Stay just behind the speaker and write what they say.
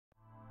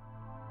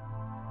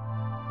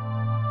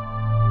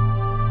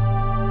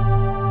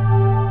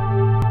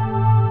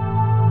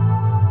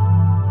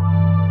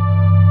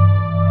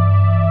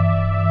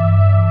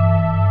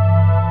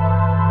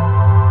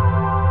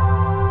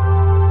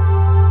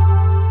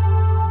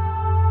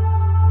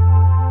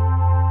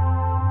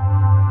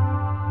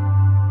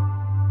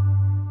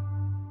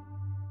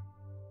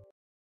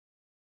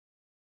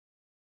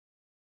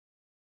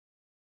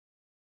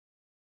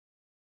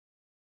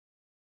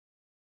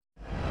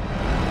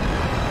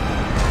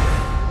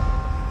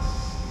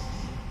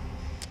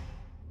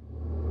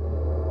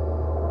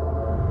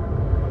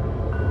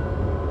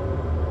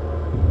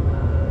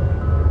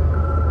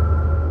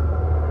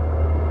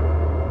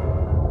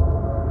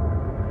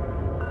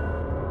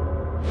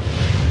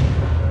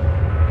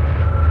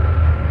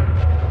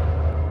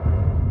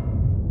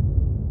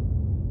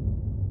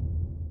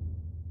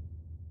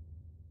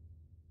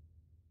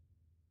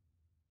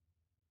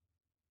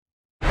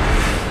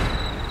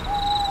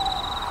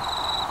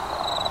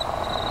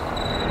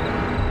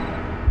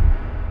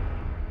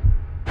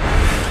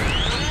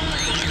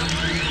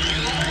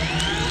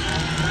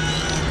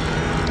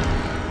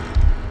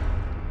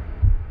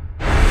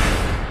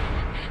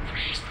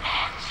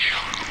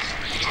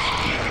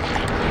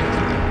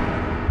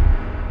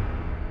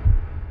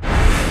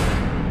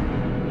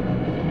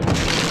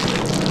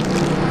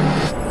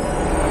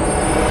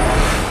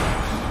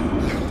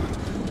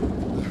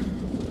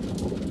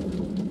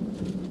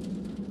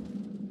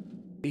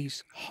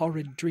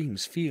horrid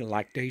dreams feel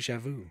like déjà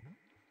vu?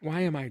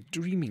 Why am I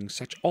dreaming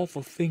such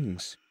awful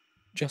things?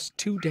 Just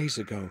 2 days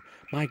ago,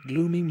 my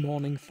gloomy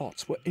morning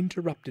thoughts were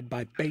interrupted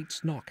by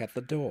Bates' knock at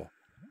the door.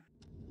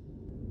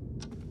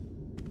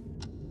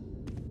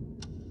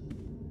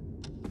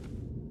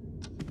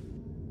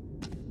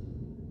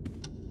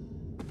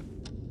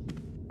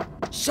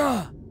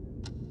 Sir!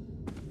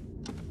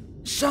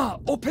 Sir,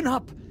 open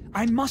up!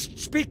 I must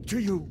speak to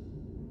you!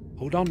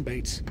 Hold on,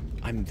 Bates.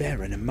 I'm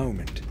there in a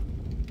moment.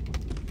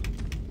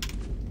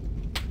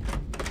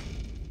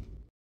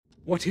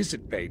 What is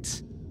it,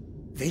 Bates?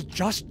 They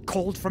just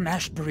called from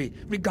Ashbury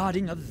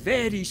regarding a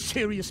very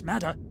serious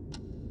matter.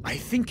 I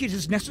think it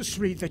is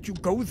necessary that you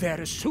go there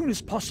as soon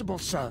as possible,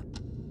 sir.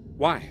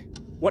 Why?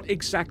 What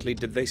exactly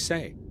did they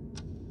say?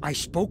 I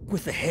spoke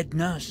with the head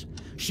nurse.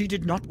 She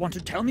did not want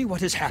to tell me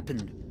what has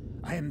happened.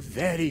 I am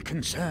very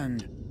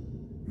concerned.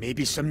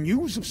 Maybe some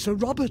news of Sir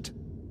Robert.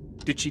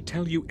 Did she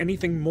tell you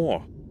anything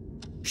more?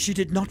 She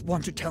did not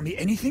want to tell me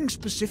anything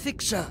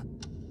specific, sir.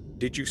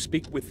 Did you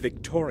speak with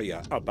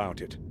Victoria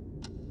about it?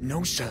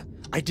 No, sir.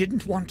 I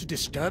didn't want to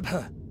disturb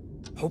her.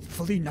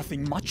 Hopefully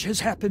nothing much has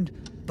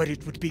happened, but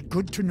it would be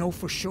good to know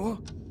for sure.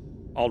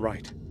 All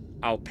right.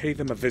 I'll pay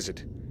them a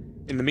visit.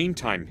 In the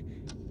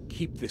meantime,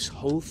 keep this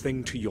whole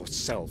thing to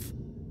yourself.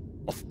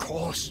 Of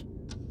course.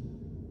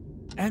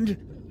 And,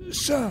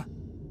 sir,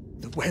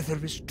 the weather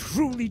is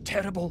truly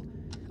terrible.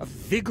 A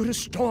vigorous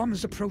storm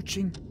is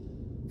approaching.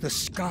 The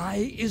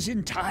sky is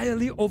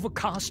entirely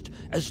overcast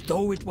as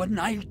though it were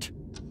night.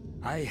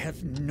 I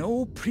have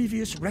no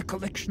previous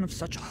recollection of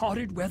such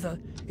horrid weather.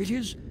 It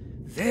is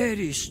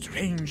very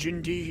strange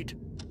indeed.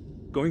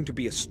 Going to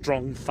be a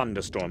strong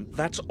thunderstorm,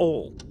 that's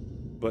all.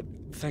 But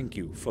thank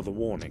you for the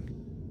warning.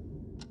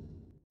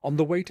 On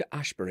the way to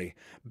Ashbury,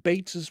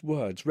 Bates's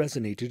words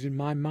resonated in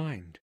my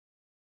mind.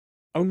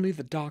 Only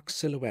the dark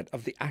silhouette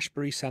of the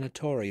Ashbury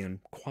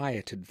sanatorium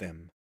quieted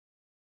them.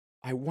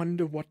 I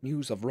wonder what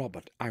news of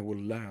Robert I will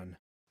learn.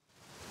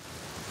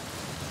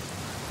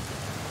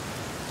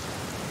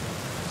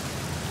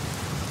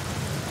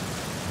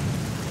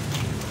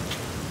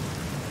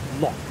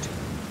 Locked.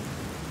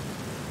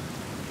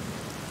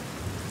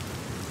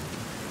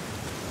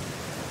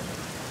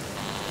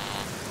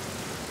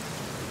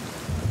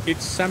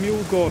 It's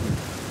Samuel Gordon.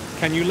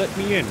 Can you let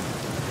me in?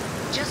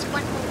 Just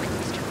one moment,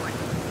 Mr. Gordon.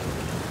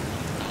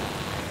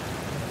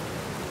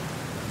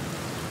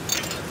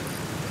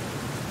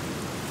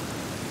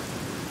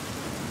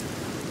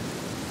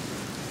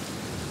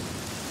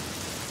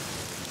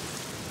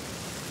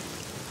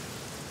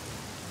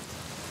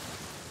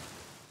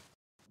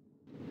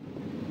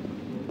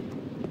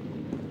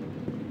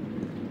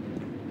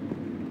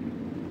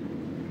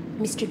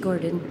 Mr.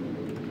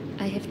 Gordon,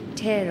 I have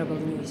terrible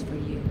news for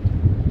you.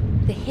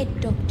 The head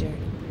doctor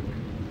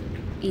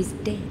is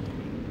dead.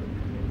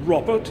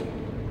 Robert?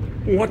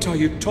 What are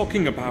you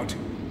talking about?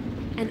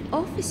 An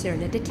officer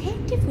and a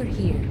detective were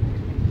here.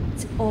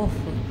 It's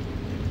awful.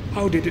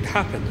 How did it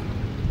happen?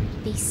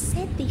 They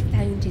said they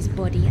found his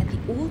body at the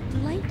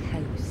old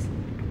lighthouse.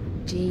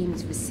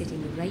 James was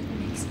sitting right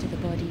next to the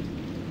body.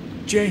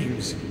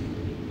 James?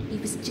 He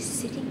was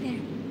just sitting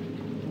there,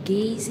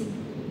 gazing.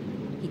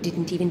 He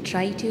didn't even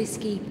try to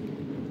escape,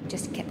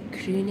 just kept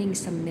crooning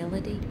some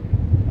melody.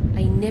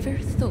 I never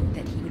thought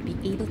that he would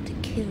be able to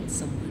kill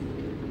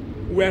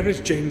someone. Where is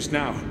James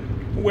now?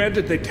 Where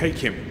did they take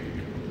him?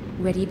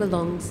 Where he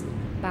belongs,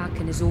 back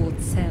in his old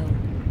cell.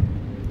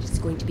 It's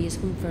going to be his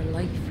home for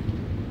life.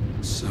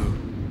 So,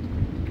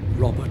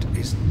 Robert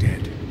is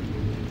dead.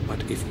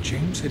 But if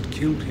James had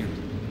killed him,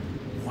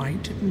 why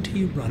didn't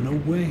he run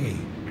away?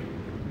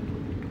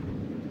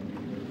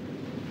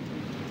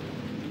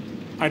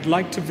 I'd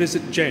like to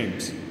visit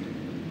James.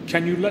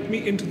 Can you let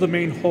me into the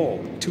main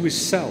hall, to his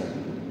cell?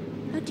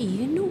 How do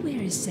you know where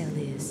his cell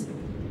is?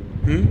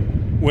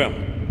 Well,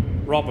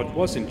 Robert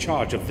was in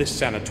charge of this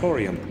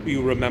sanatorium,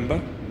 you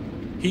remember?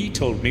 He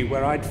told me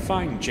where I'd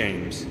find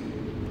James.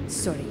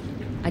 Sorry,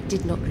 I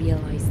did not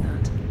realize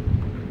that.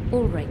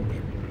 All right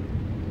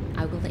then.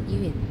 I will let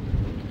you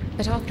in.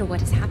 But after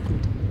what has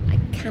happened, I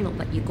cannot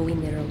let you go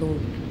in there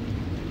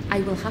alone.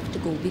 I will have to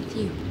go with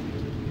you.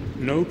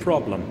 No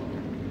problem.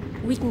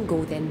 We can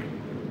go then.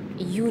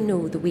 You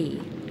know the way,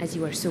 as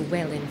you are so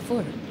well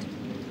informed.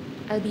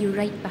 I'll be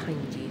right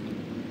behind you.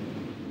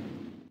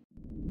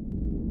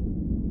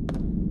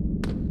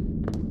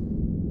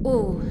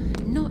 Oh,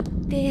 not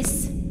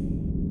this.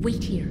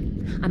 Wait here.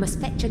 I must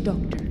fetch a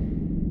doctor.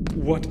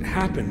 What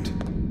happened?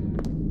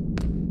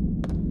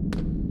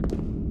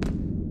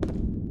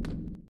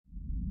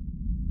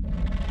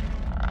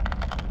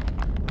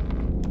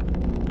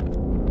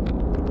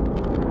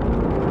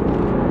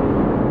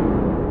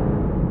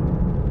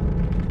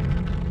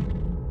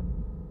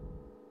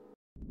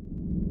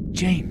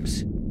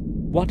 James,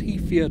 what he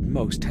feared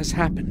most has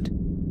happened.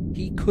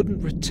 He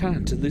couldn't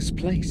return to this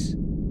place.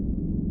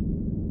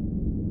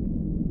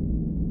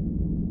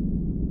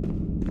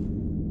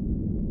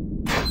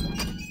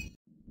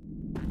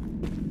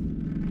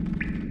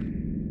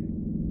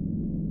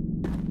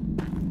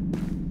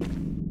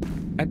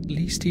 At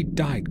least he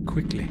died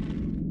quickly.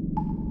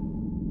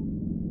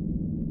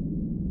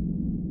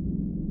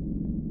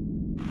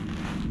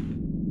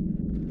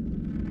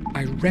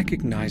 I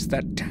recognize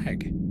that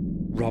tag.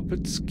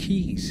 Robert's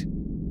keys.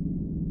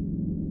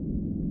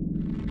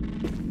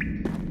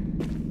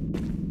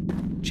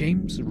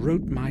 James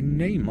wrote my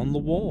name on the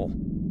wall.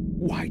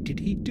 Why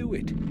did he do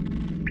it?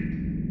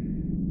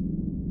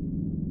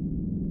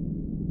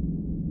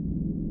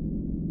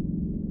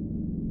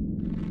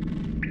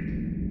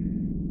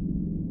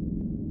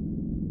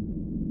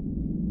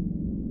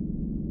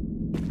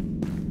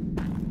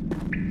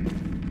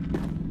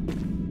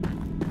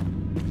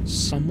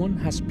 Someone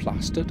has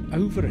plastered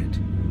over it.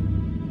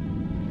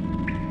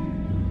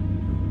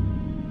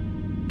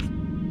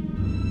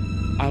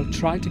 I'll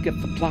try to get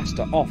the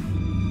plaster off.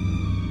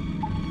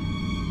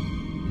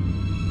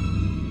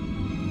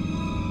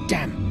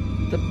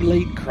 Damn, the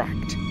blade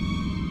cracked.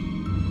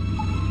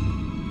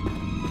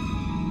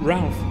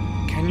 Ralph,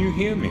 can you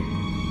hear me?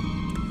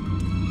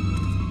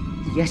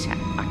 Yes,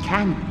 I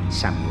can,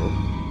 Samuel.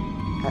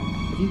 Have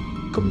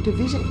you come to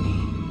visit me?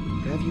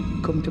 Or have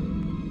you come to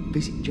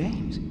visit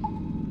James?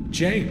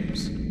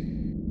 James?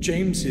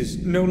 James is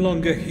no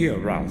longer here,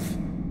 Ralph.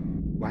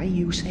 Why are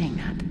you saying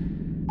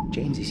that?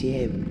 James is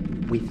here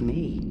with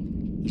me.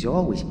 He's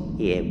always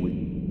here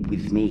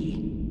with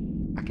me.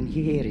 I can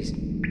hear his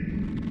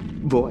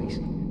voice.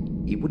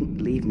 He wouldn't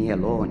leave me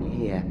alone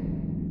here.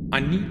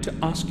 I need to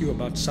ask you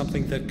about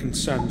something that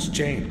concerns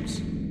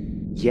James.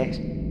 Yes,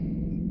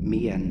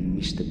 me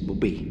and Mr.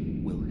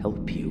 Bubby will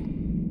help you.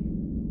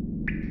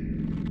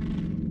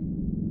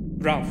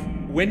 Ralph,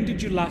 when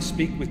did you last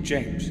speak with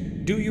James?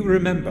 Do you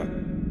remember?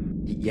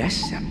 Yes,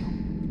 Samuel.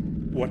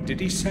 What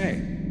did he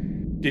say?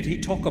 Did he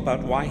talk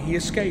about why he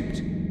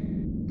escaped?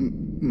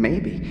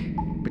 Maybe,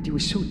 but he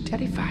was so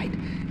terrified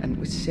and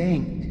was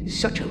saying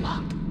such a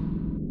lot.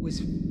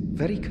 Was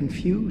very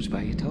confused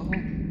by it all.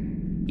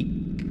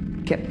 He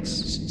kept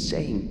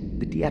saying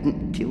that he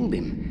hadn't killed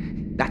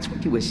him. That's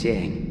what he was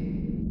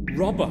saying.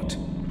 Robert?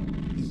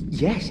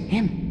 Yes,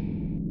 him.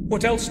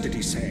 What else did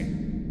he say?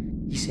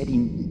 He said he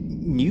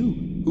knew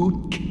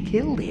who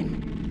killed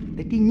him.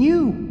 That he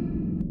knew.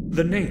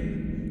 The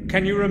name.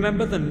 Can you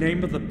remember the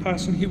name of the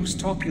person he was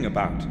talking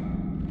about?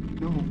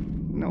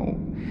 No.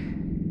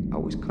 I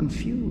was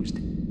confused.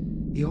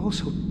 He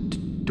also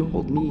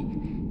told me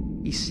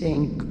he's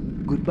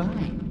saying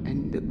goodbye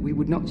and that we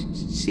would not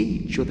see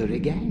each other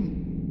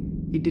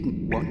again. He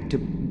didn't want to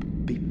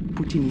be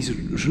put in his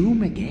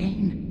room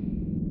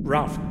again.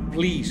 Ralph,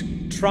 please,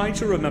 try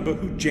to remember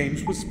who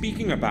James was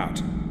speaking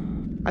about.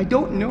 I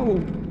don't know.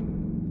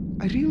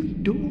 I really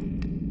don't.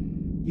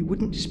 He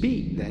wouldn't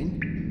speak then,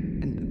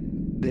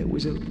 and there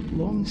was a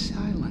long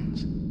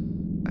silence.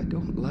 I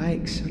don't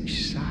like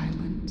such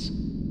silence.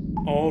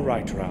 All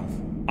right, Ralph.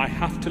 I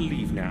have to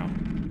leave now.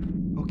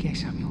 Okay,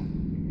 Samuel.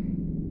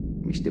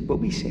 Mr.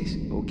 Bubby says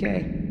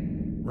okay.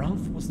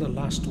 Ralph was the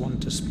last one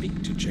to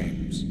speak to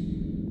James,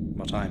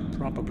 but I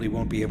probably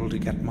won't be able to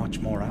get much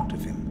more out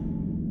of him.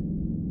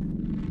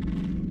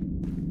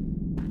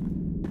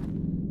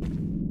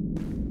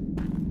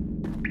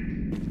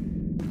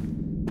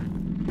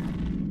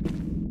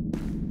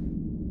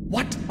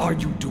 What are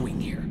you doing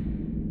here?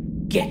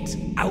 Get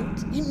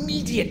out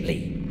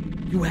immediately!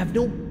 You have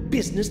no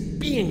business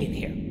being in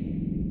here.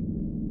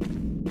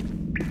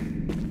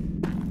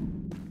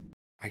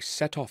 I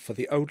set off for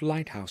the old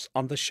lighthouse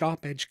on the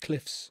Sharp Edge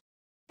Cliffs,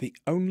 the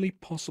only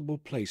possible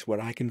place where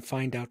I can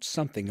find out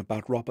something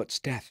about Robert's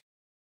death.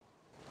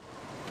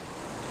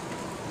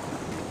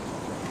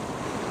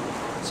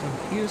 So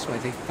here's where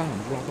they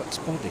found Robert's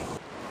body.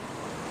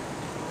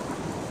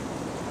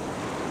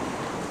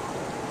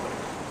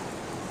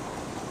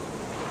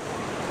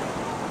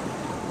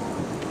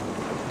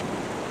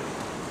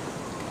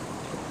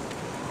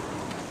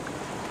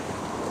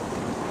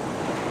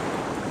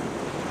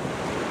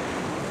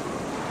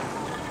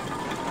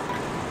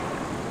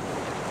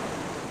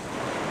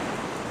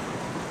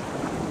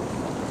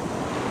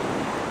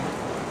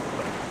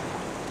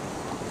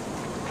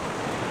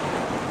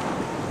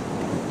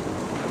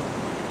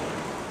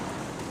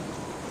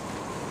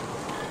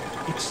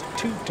 It's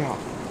too dark.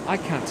 I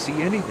can't see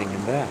anything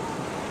in there.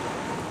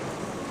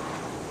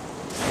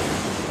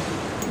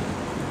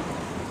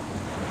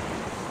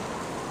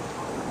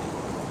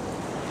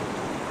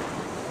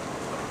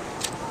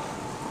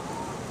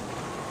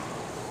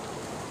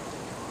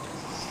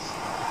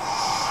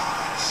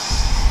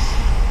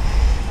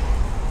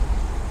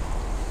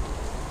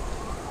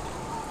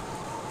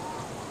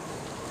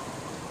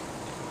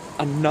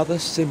 Another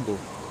symbol.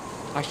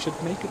 I should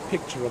make a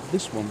picture of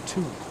this one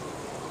too.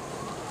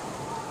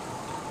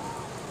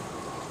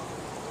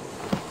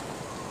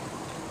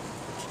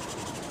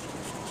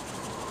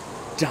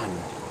 Done.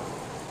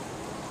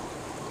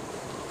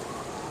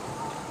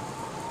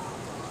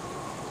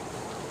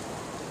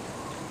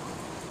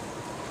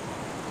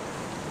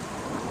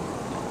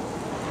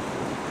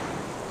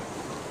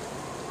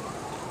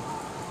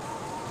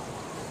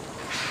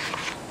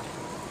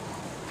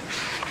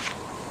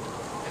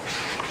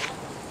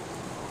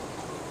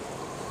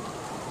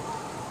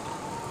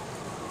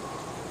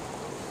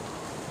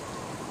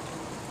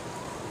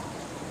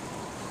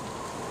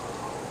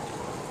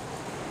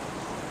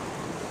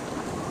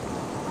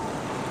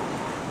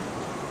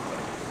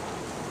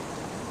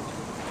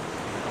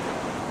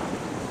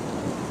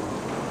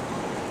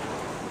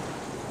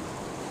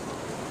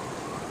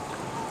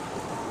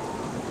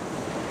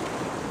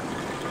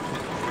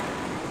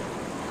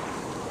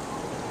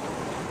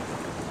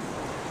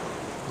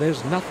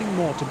 There's nothing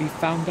more to be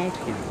found out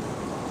here.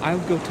 I'll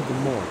go to the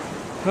morgue.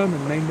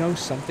 Herman may know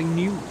something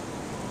new.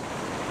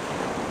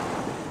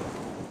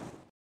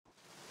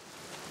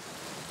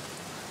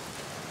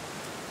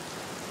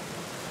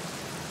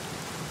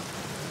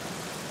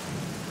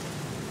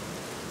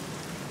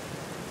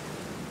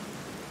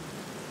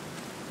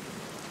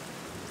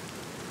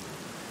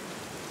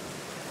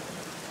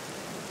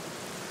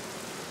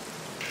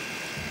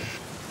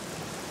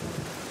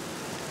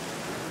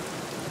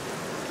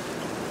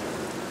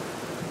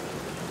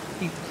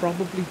 He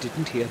probably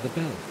didn't hear the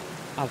bell.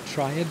 I'll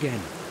try again.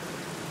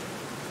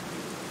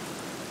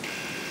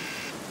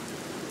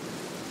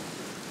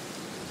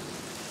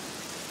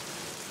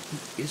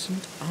 He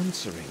isn't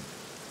answering.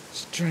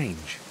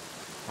 Strange.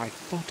 I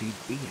thought he'd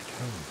be at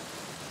home.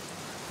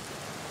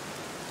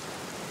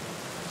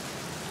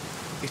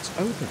 It's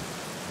open.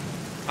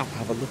 I'll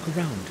have a look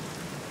around.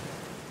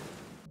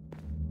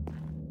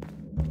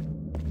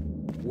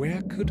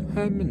 Where could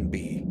Herman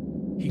be?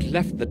 He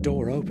left the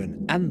door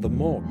open, and the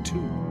morgue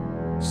too.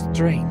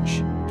 Strange,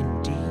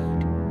 indeed.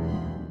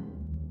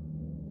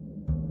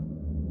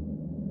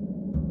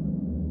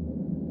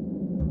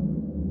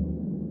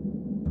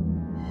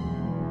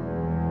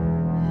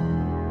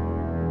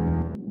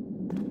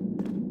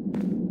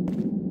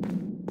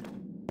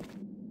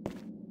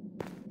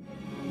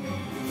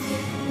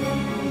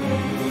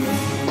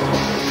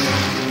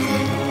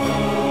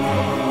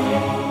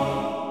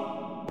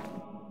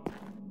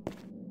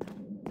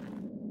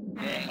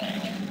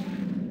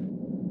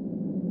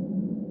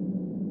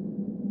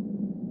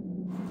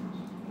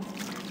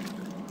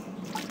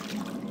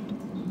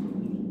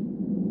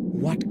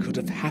 What could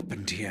have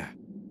happened here?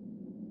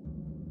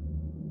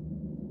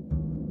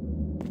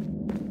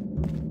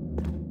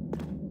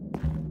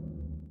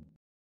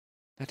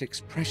 That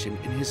expression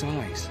in his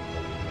eyes.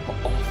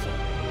 Awful.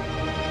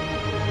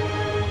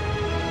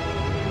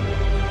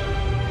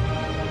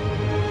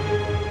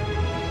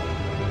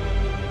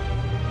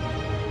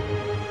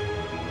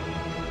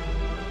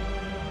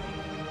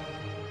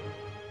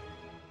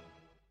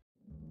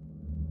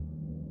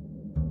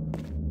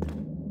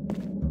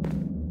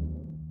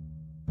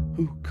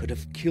 Who could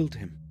have killed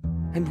him?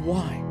 And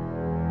why?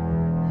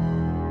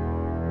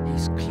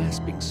 He's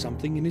clasping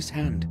something in his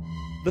hand.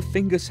 The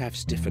fingers have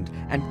stiffened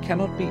and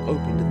cannot be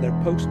opened in their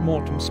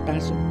post-mortem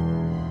spasm.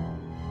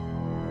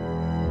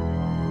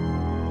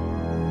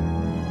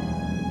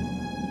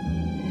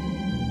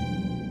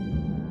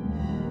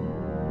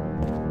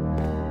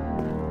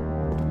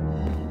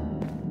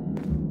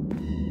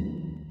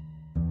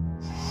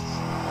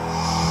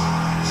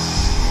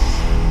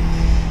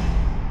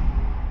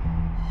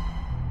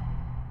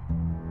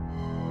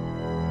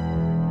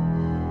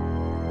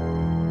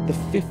 The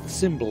fifth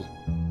symbol.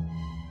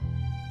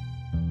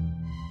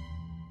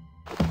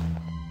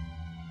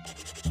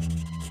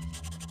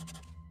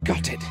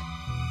 Got it.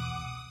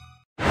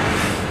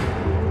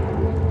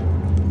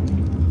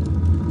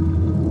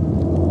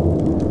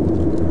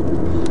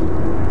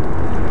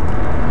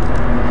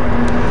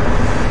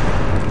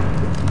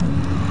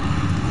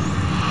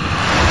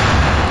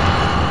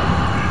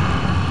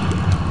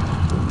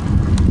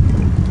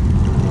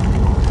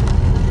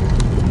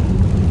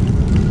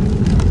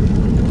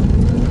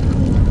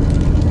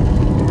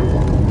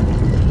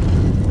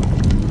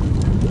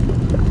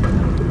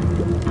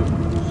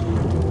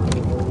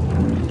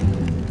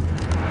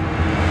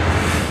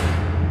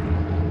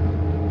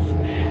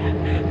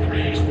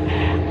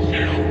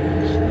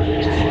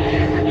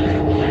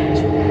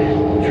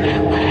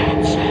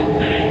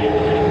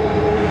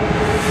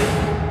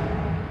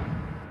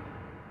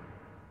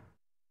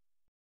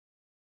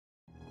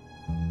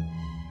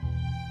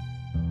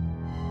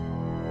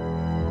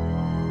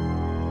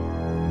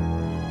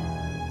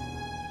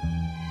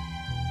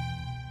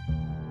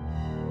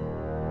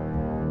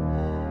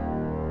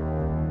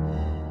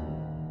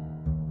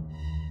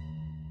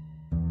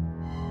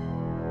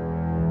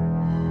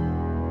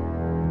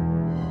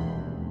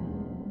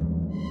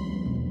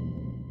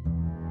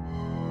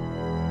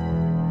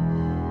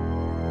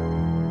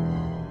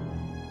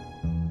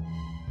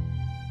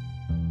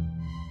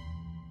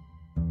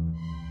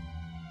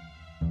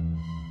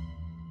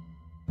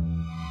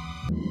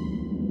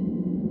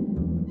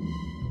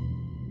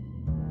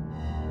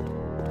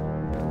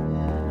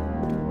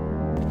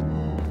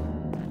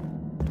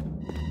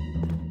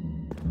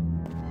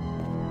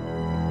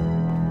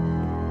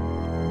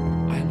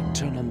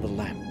 Turn on the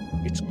lamp.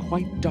 It's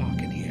quite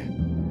dark in here.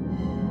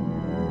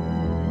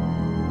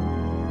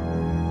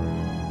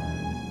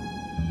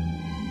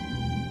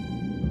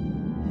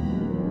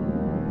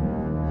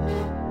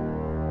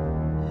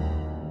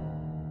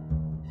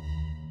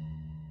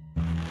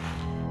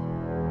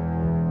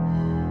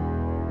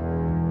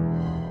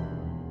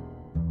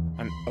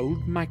 An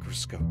old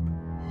microscope.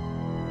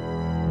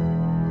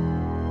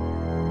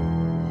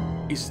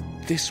 Is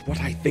this what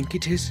I think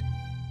it is?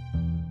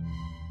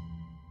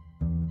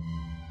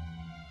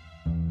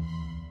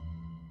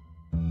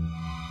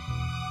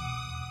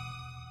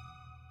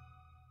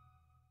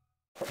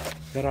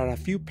 There are a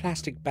few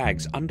plastic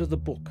bags under the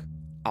book.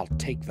 I'll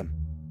take them.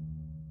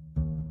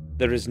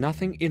 There is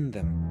nothing in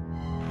them.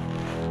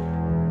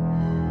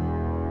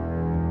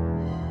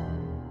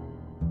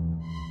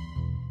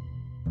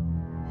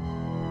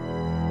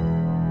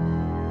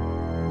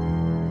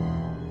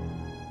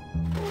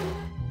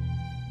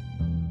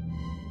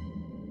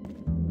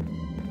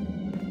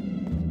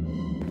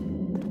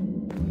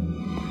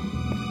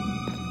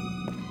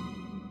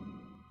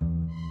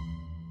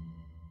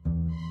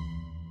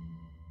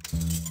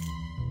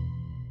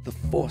 The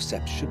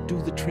forceps should do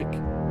the trick.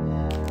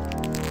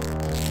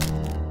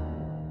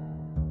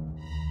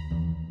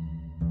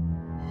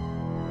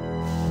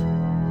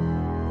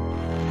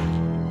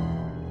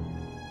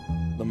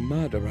 The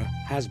murderer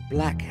has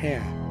black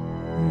hair.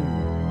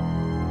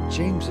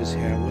 James's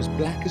hair was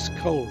black as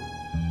coal.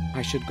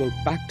 I should go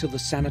back to the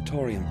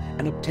sanatorium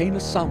and obtain a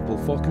sample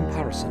for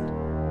comparison.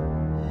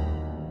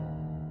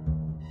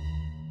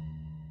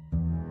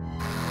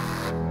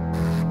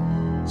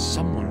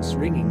 Someone's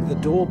ringing the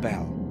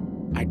doorbell.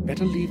 I'd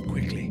better leave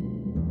quickly.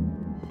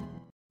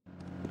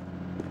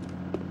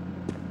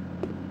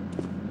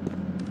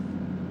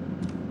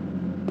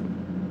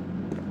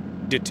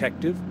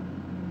 Detective?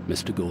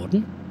 Mr.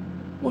 Gordon,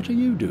 what are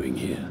you doing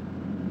here?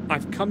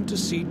 I've come to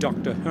see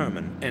Dr.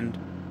 Herman, and,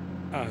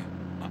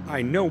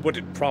 I know what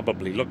it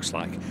probably looks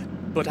like,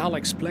 but I'll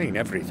explain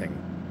everything.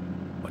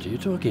 What are you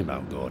talking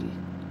about, Gordon?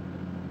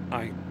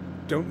 I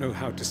don't know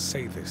how to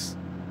say this.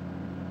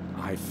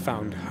 I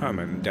found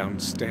Herman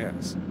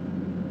downstairs.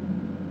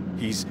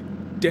 He's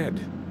dead.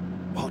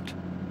 What?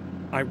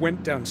 I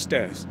went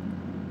downstairs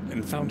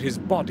and found his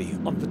body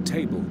on the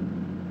table.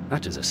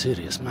 That is a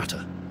serious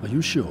matter. Are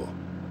you sure?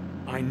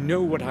 I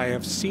know what I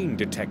have seen,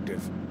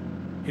 Detective.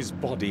 His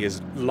body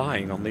is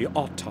lying on the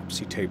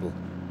autopsy table,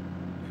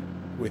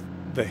 with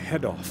the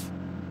head off.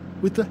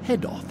 With the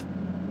head off?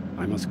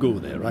 I must go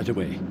there right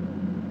away.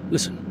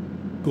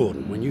 Listen,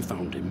 Gordon, when you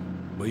found him,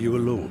 were you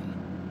alone?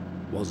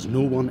 Was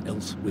no one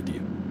else with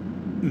you?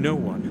 No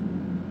one.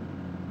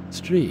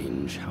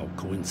 Strange how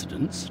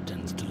coincidence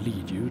tends to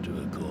lead you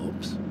to a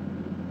corpse.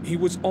 He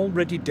was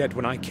already dead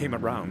when I came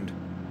around.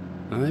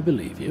 I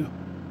believe you.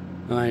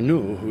 I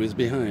know who is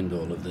behind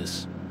all of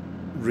this.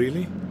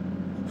 Really?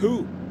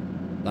 Who?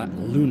 That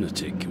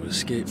lunatic who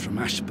escaped from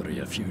Ashbury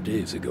a few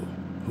days ago.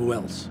 Who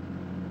else?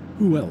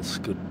 Who else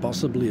could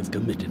possibly have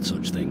committed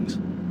such things?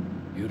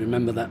 You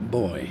remember that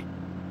boy?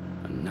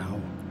 And now,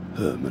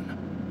 Herman.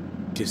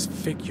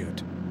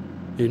 Disfigured.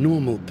 A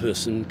normal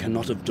person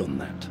cannot have done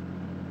that.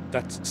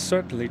 That's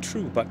certainly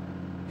true, but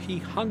he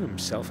hung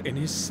himself in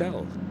his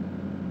cell.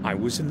 I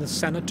was in the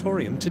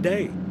sanatorium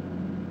today.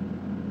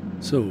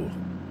 So,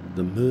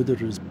 the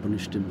murderer's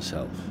punished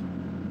himself.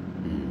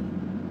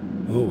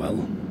 Oh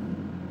well.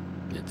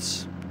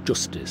 It's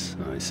justice,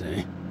 I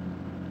say.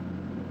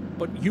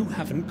 But you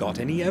haven't got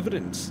any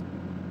evidence.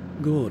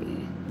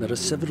 Gordon, there are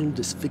several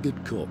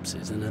disfigured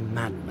corpses and a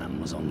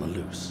madman was on the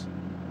loose.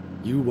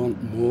 You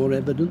want more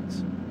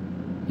evidence?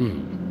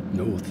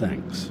 No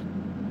thanks.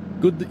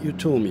 Good that you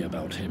told me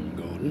about him,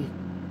 Gordon.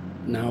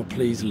 Now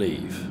please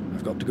leave.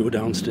 I've got to go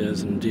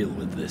downstairs and deal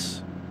with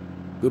this.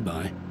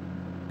 Goodbye.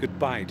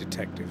 Goodbye,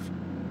 Detective.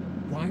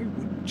 Why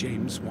would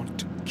James want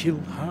to kill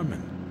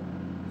Herman?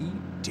 He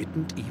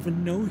didn't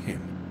even know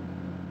him.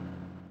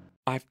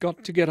 I've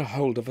got to get a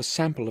hold of a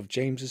sample of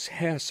James's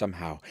hair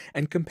somehow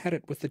and compare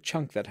it with the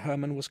chunk that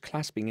Herman was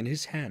clasping in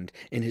his hand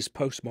in his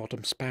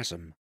post-mortem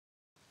spasm.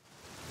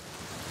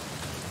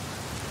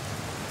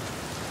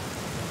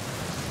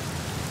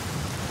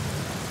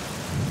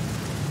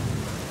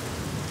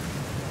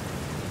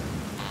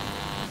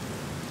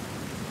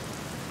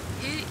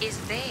 Who is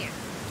there?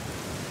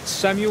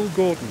 Samuel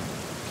Gordon,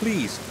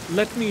 please,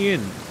 let me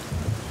in.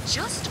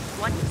 Just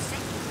 1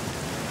 second.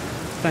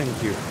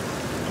 Thank you.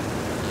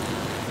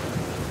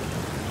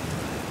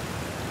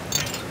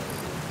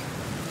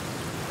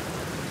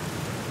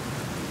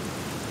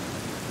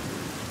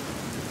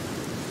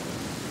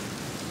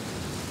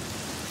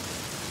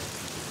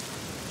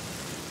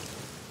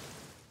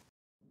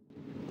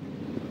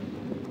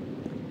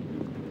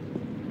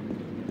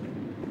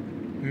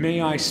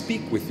 May I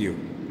speak with you?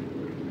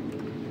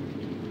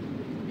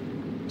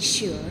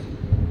 Sure.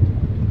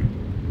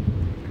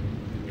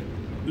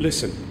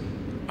 Listen,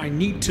 I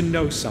need to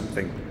know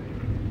something.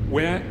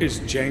 Where is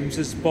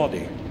James's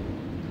body?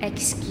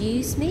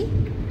 Excuse me?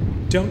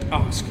 Don't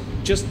ask,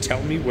 just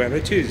tell me where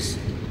it is.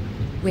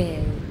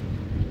 Well,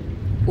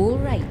 all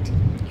right,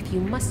 if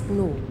you must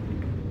know.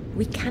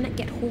 We cannot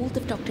get hold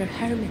of Dr.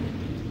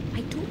 Herman.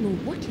 I don't know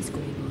what is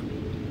going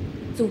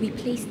on. So we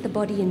placed the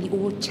body in the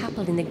old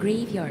chapel in the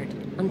graveyard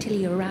until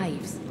he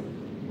arrives.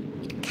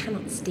 It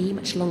cannot stay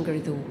much longer,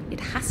 though. It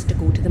has to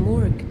go to the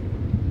morgue.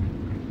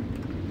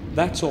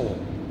 That's all.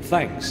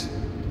 Thanks.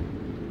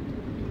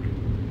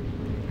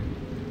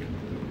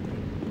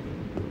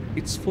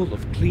 It's full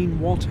of clean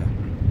water.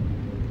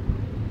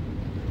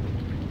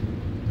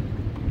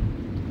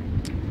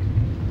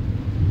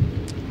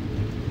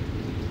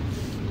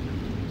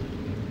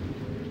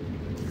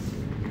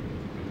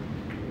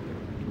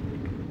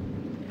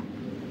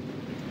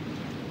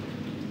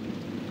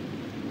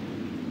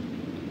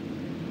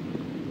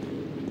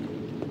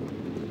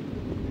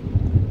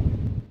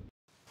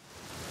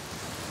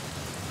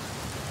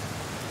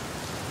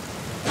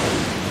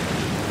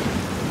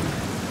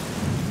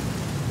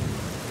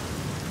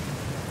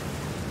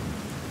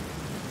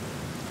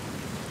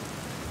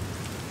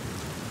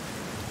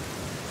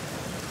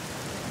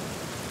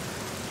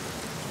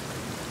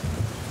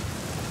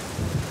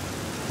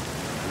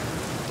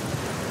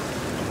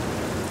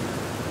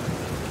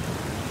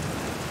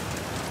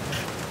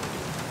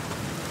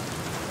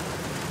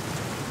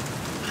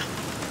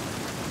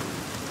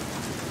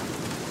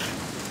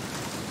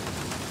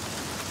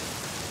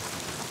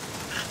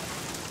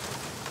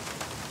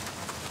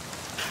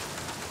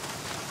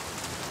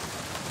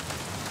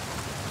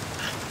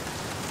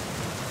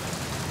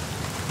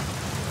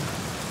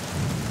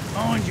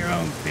 Mind your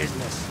own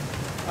business.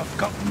 I've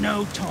got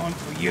no time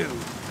for you.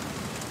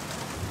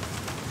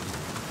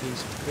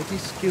 He's pretty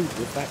skilled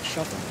with that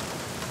shovel.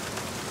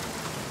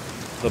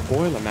 The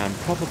boiler man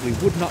probably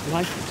would not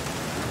like it.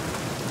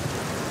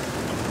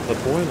 The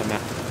boiler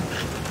man...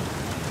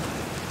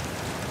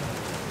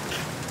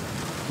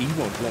 He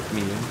won't let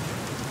me in.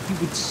 He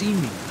would see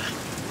me.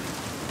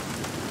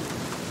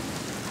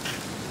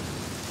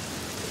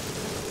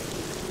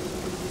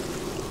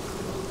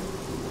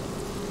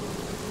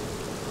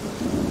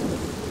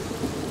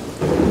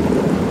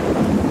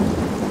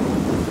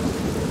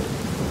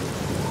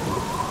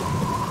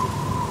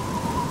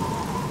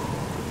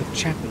 The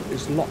chapel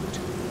is locked.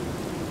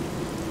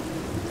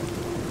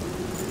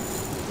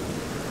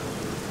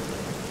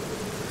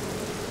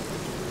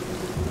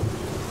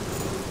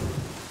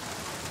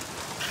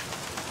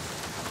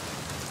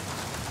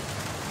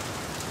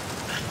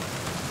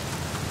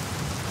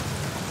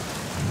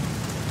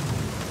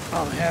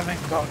 I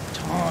haven't got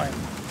time.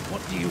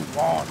 What do you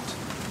want?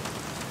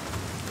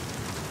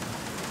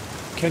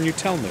 Can you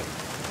tell me,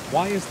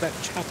 why is that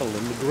chapel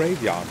in the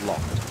graveyard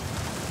locked?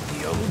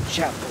 The old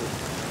chapel.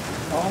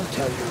 I'll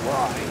tell you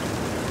why.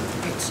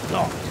 It's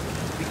locked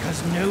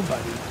because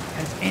nobody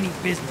has any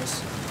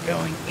business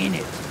going in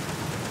it.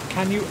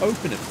 Can you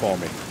open it for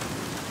me?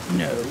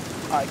 No,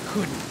 I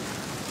couldn't.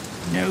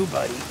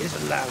 Nobody is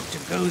allowed to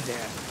go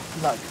there,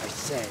 like I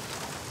said.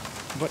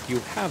 But you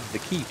have the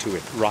key to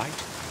it,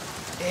 right?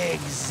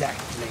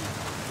 Exactly.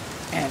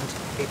 And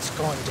it's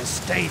going to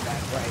stay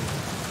that way.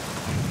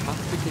 I have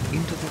to get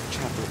into that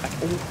chapel at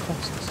all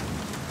costs.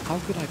 How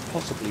could I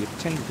possibly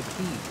obtain the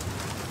key?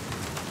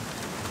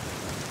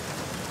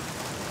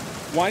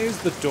 Why is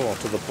the door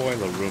to the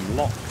boiler room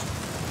locked?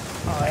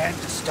 I had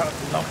to start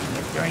locking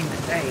it during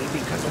the day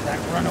because of that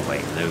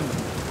runaway loon.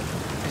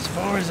 As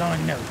far as I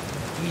know,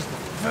 he's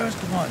the first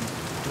one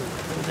to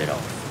have pulled it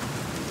off.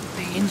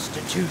 The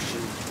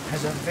institution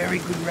has a very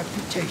good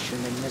reputation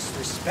in this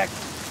respect,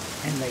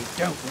 and they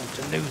don't want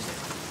to lose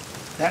it.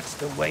 That's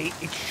the way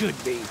it should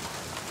be.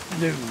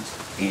 Loons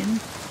in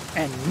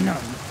and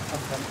none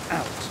of them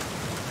out.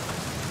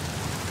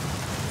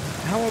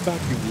 How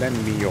about you lend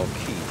me your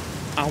key?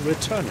 I'll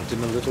return it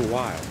in a little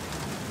while.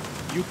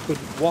 You could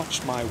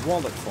watch my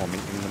wallet for me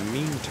in the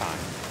meantime.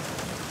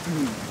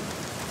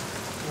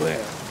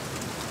 Well,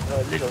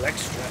 a little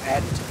extra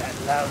added to that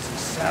lousy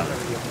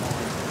salary of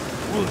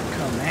mine would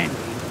come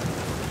handy.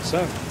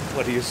 So,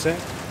 what do you say?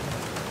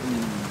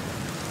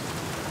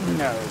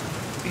 No,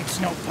 it's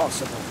not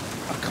possible.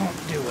 I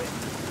can't do it.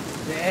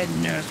 The head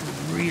nurse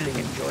would really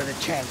enjoy the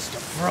chance to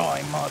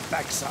fry my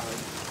backside.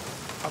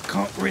 I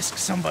can't risk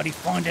somebody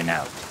finding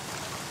out.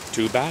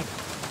 Too bad.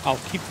 I'll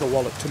keep the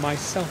wallet to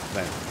myself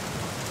then.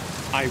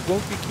 I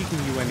won't be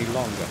keeping you any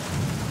longer.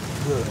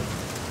 Good.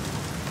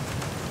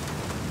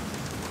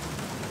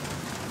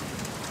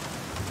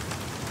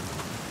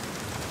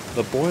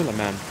 The boiler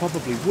man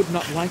probably would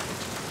not like it.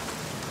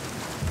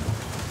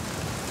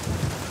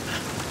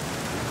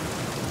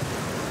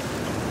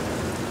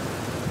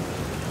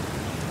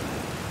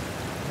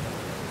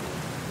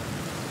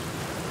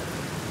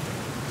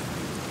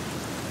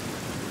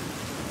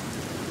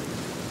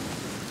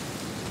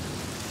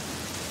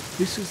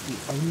 This is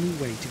the only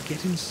way to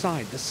get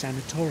inside the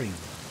sanatorium.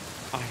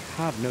 I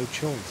have no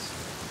choice.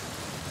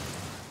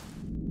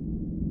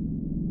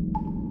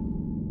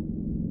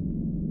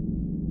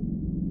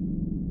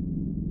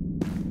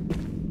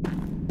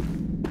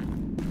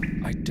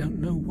 I don't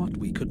know what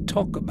we could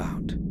talk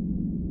about.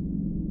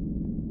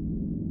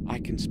 I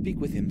can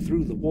speak with him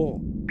through the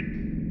wall.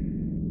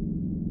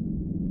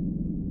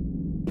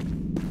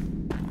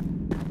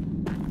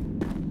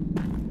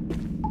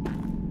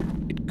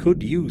 It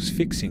could use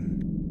fixing.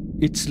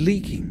 It's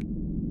leaking.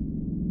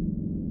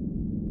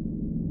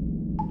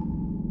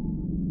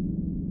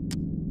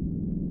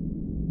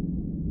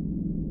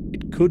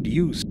 It could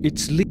use.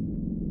 It's leaking.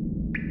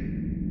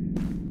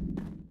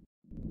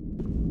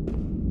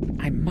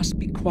 I must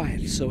be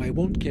quiet so I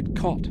won't get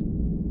caught.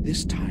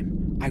 This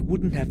time, I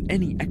wouldn't have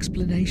any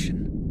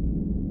explanation.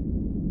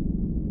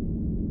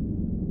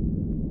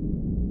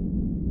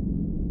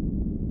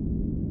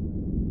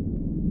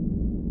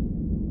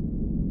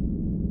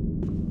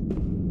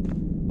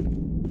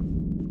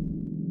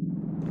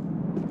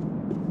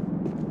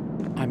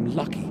 I'm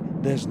lucky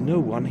there's no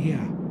one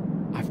here.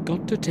 I've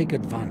got to take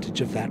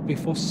advantage of that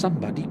before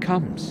somebody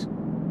comes.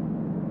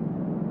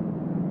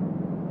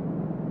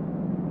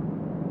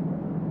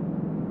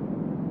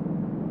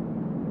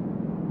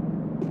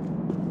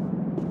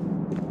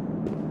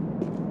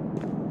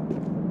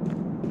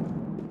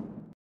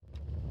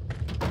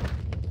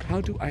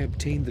 How do I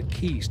obtain the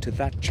keys to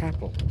that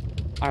chapel?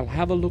 I'll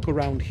have a look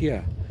around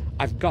here.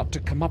 I've got to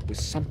come up with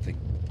something.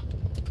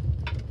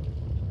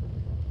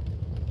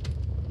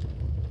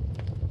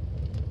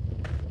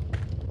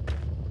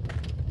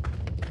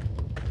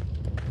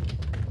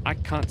 I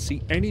can't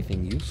see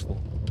anything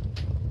useful.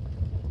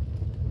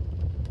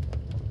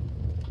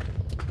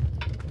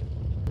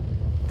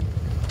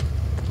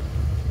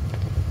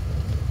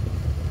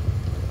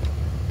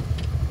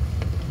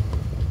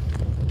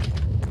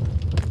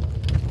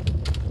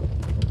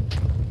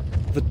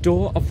 The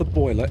door of the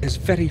boiler is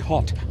very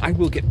hot. I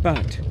will get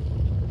burnt.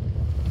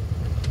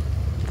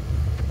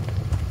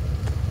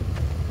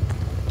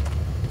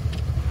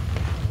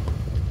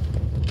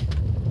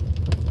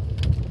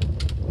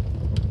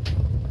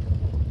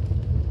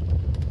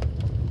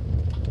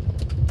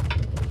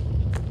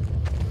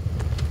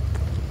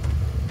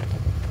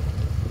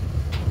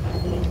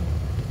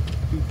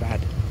 Too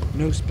bad.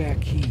 No spare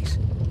keys.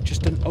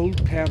 Just an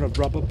old pair of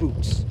rubber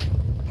boots.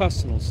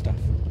 Personal stuff.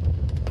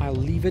 I'll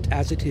leave it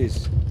as it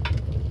is.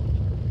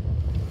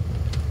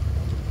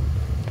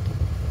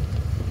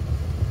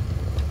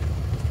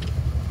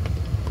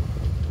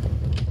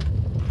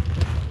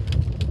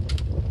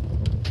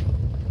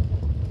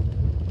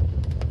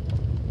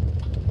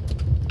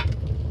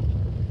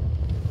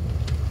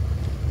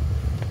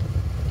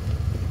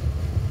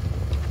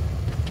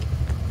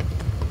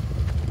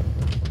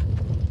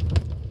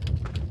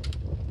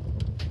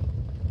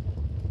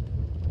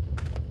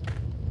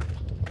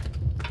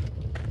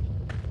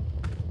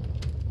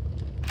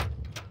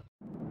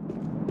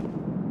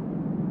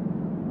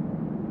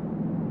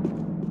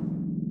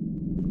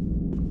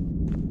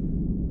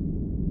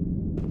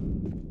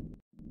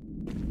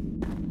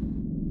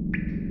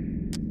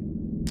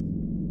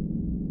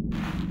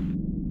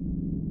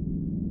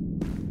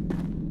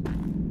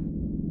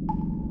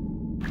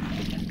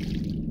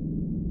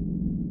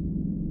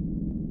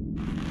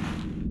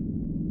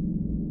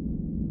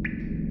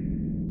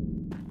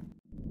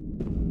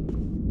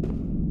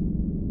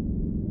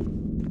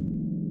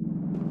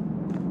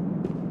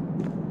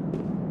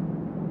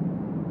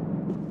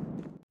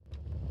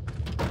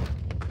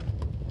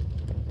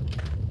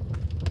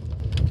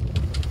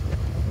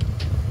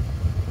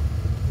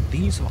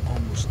 These are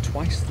almost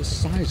twice the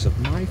size of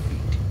my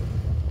feet.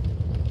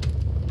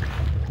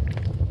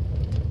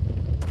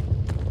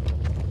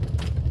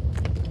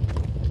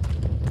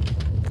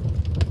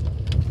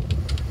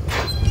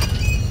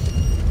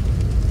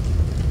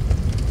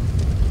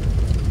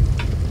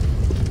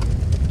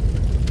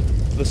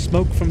 The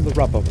smoke from the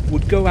rubber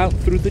would go out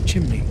through the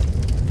chimney.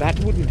 That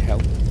wouldn't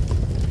help.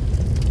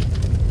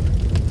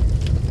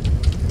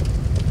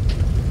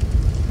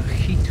 The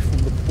heat from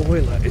the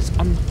boiler is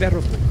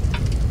unbearable.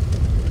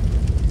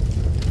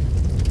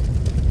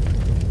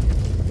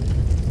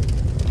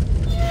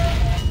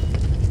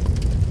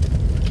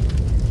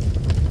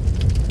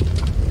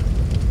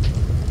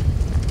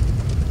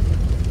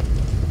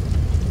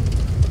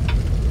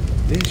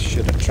 This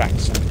should attract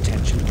some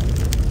attention.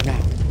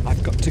 Now,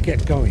 I've got to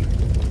get going.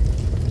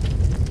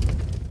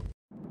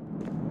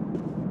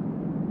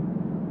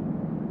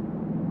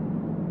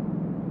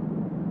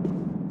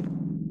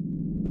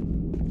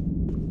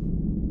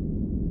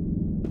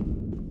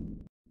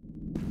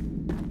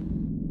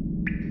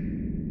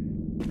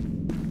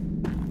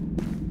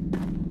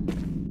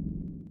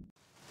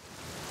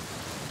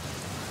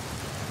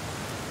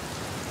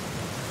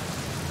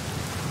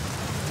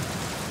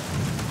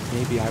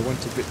 Maybe I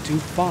went a bit too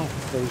far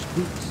with those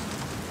boots.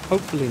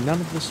 Hopefully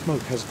none of the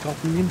smoke has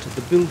gotten into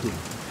the building.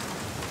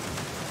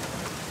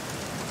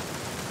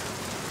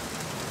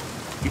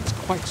 It's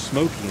quite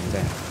smoky in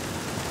there.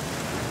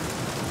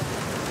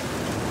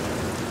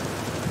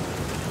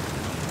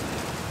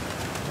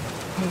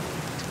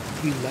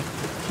 Perfect. He left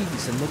the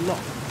keys in the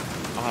lock.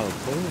 I'll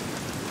borrow them.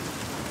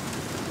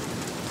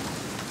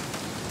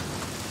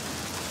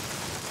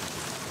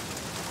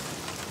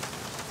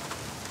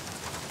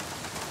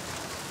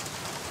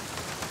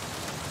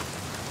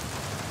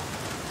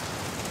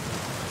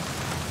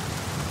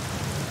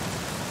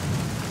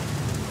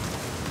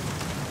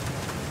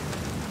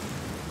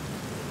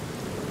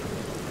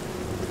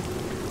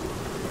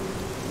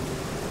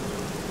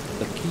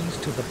 The keys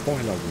to the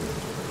boiler room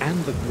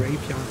and the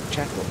graveyard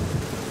chapel.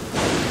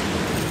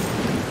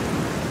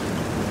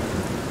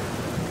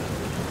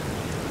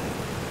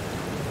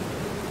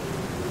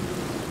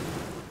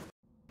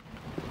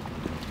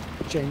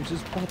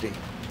 James's body.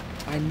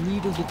 I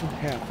need a little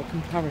hair for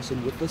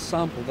comparison with the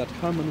sample that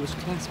Herman was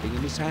clasping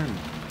in his hand.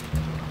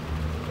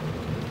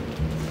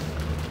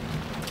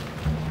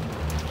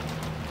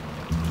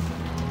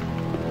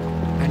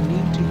 I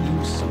need to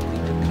use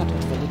something to cut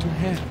off a little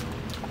hair.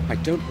 I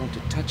don't want to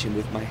touch him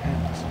with my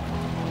hands.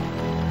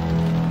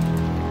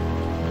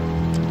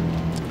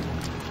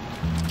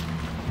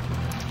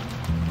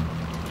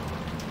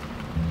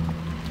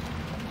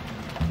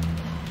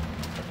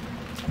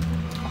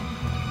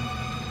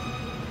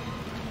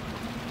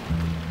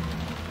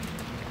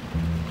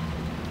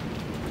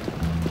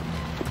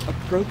 A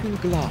broken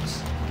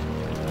glass.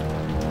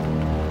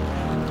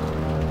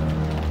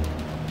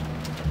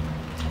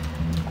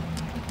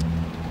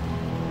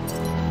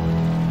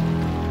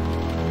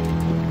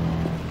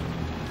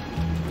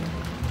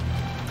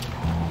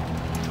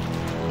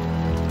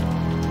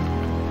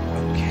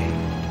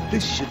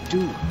 This should do.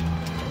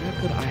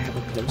 Where could I have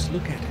a close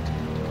look at it?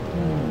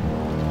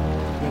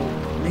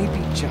 Well,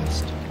 maybe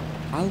just.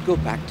 I'll go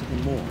back to the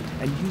morgue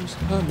and use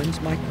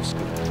Herman's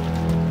microscope.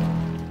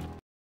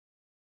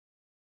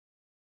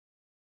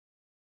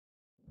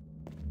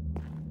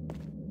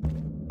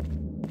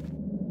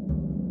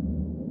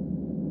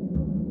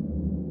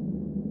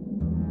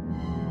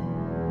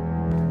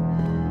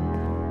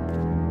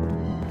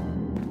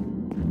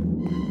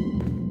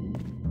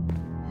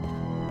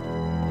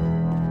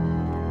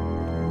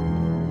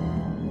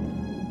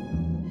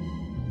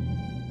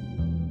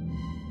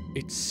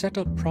 It's set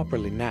up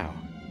properly now.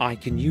 I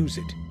can use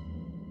it.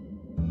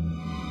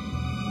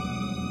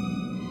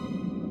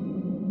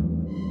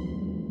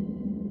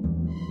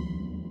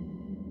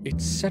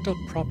 It's set up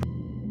properly.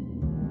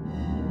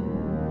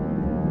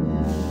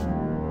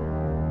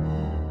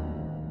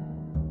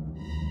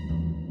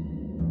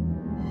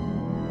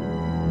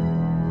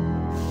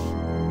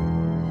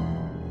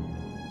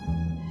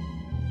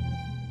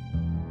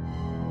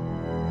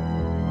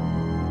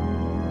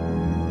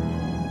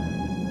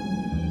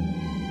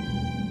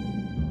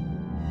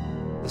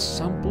 The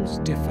samples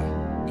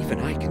differ. Even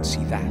I can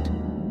see that.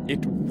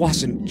 It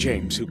wasn't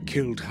James who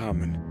killed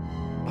Herman.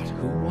 But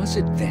who was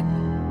it then?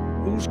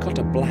 Who's got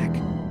a black?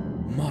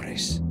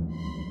 Morris.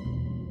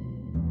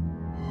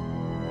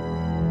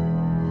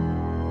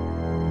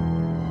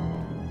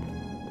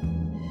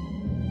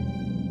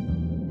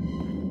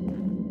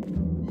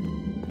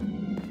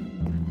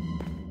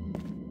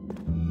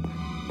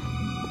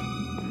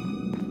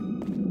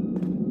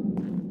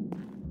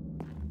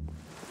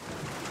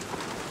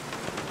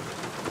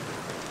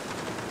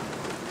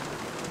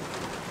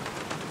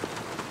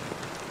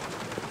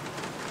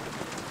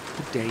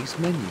 Today's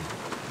menu: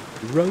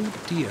 roe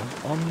deer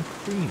on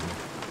cream,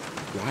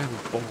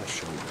 wild boar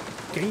shoulder,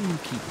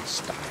 gamekeeper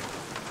style.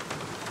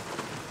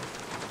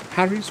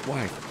 Harry's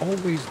wife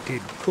always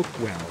did cook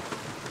well.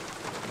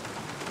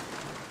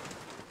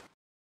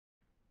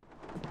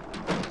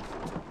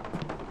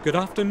 Good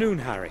afternoon,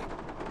 Harry.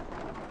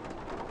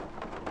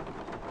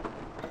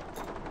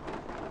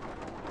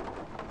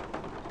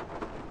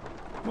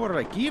 More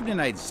like evening,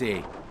 I'd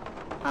say.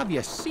 Have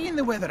you seen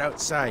the weather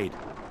outside?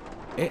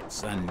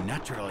 It's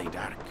unnaturally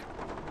dark.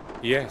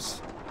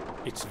 Yes,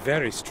 it's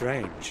very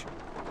strange.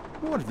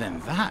 More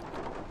than that,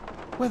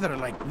 weather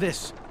like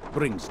this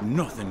brings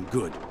nothing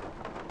good.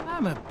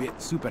 I'm a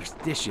bit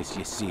superstitious,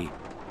 you see.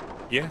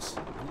 Yes,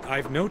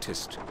 I've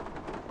noticed.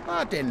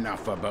 But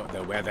enough about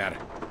the weather.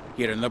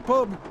 Here in the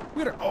pub,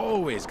 we're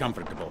always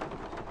comfortable.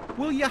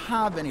 Will you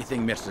have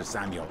anything, Mr.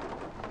 Samuel?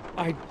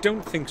 I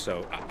don't think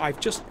so. I've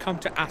just come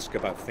to ask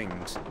about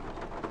things.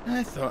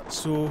 I thought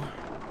so.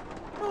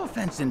 No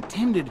offense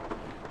intended,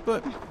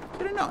 but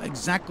you're not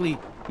exactly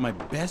my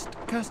best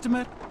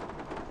customer.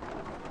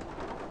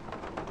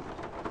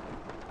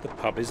 The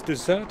pub is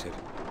deserted.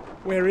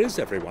 Where is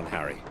everyone,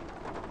 Harry?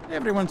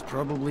 Everyone's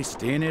probably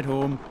staying at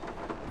home.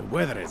 The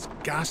weather is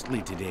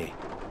ghastly today.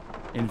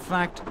 In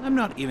fact, I'm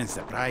not even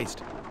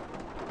surprised.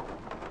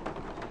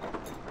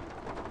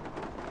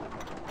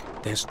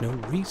 There's no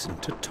reason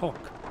to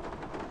talk.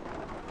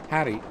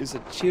 Harry is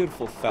a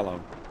cheerful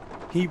fellow.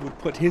 He would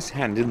put his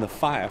hand in the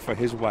fire for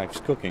his wife's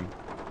cooking.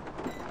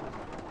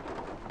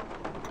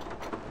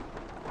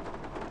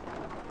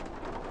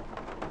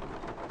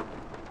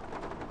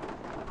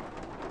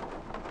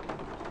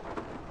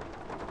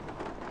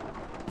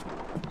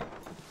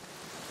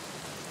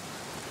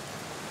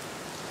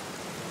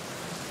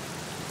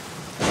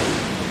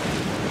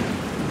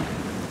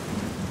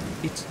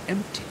 It's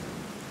empty.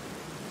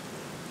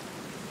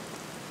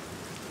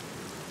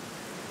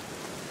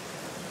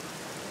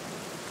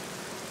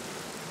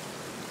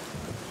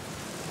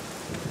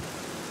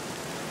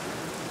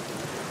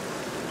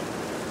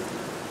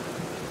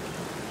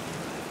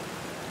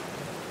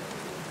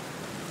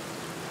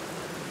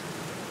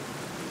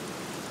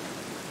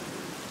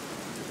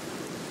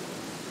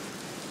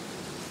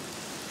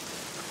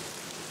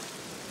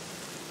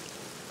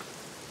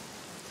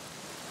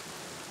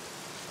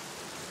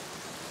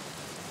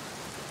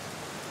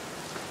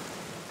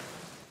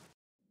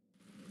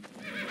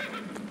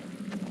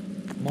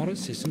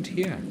 Morris isn't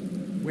here.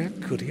 Where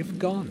could he have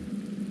gone?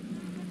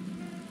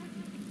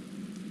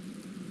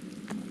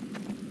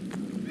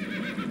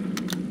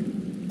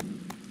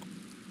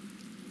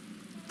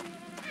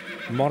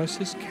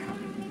 Morris's cap.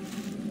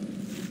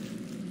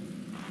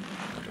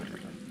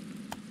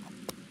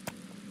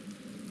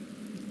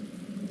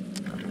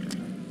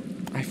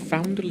 I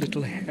found a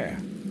little hair.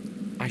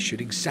 I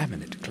should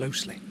examine it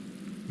closely.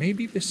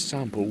 Maybe this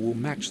sample will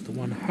match the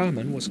one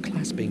Herman was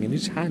clasping in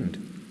his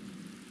hand.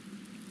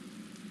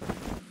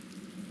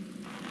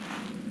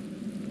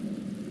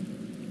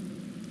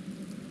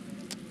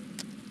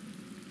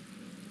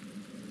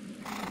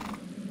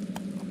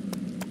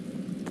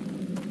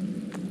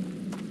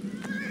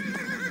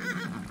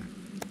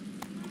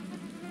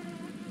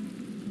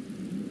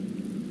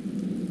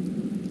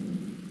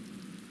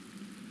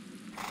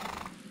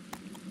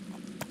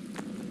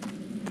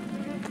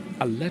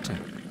 A letter.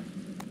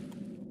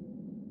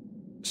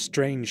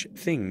 Strange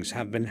things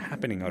have been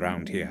happening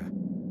around here.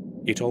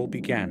 It all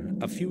began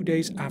a few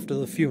days after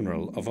the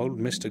funeral of old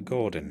Mr.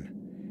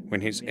 Gordon, when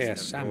his heir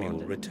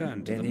Samuel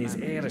returned to the manor. Then his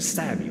heir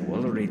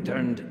Samuel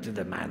returned to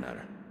the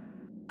manor.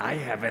 I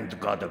haven't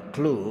got a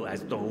clue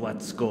as to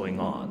what's going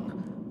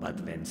on,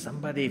 but when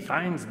somebody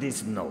finds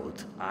this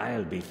note,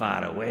 I'll be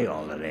far away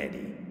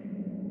already.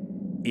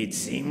 It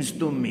seems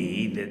to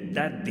me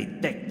that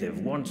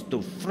detective wants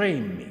to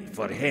frame me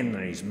for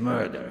Henry's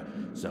murder,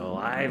 so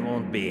I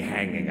won't be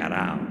hanging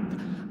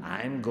around.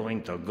 I'm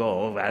going to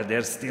go while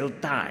there's still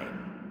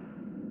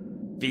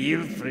time.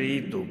 Feel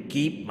free to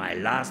keep my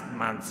last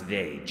month's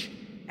wage.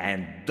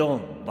 And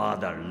don't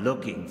bother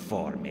looking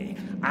for me.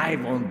 I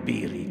won't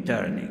be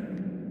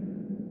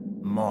returning.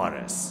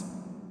 Morris.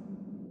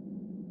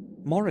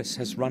 Morris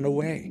has run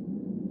away.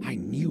 I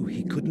knew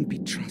he couldn't be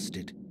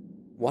trusted.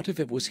 What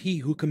if it was he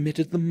who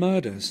committed the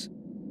murders?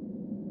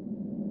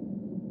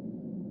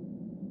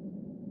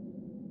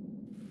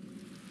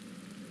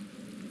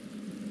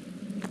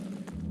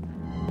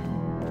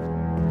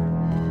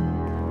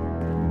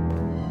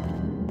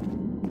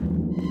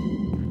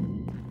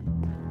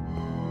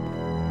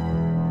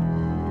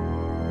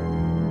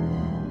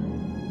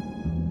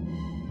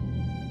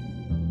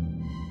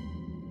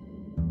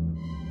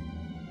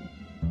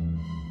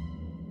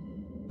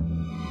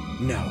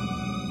 No,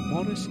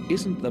 Morris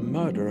isn't the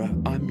murderer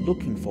I'm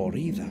looking for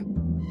either.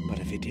 But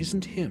if it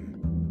isn't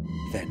him,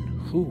 then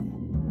who?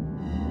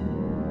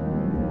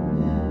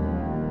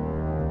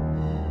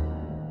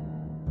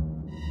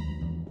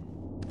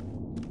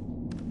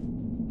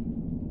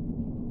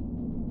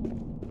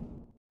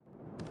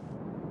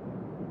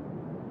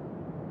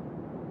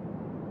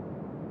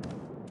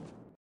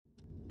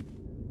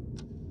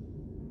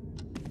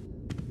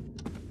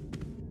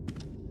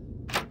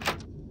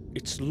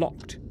 It's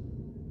locked.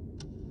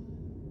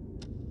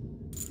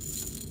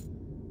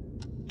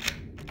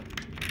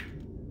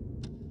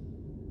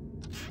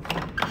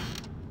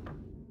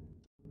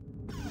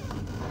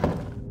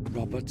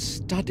 Robert's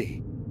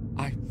study.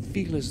 I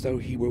feel as though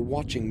he were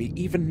watching me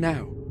even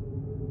now.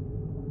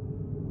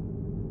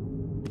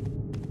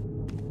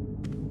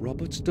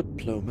 Robert's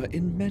diploma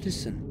in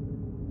medicine.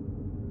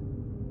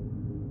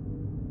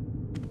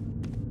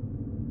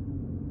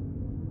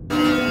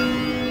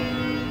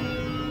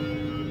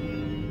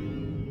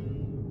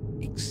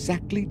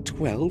 Exactly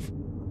 12?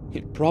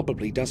 It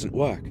probably doesn't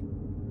work.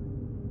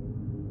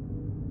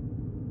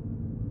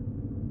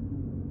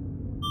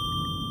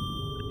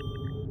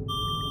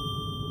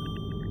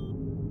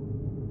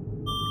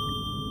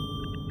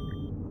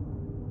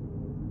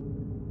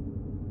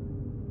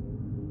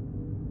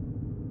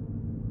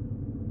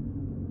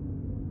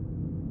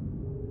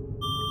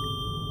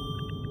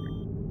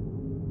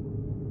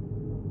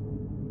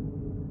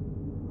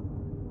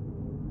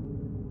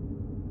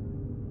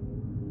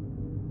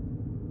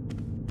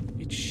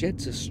 It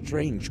sheds a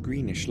strange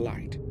greenish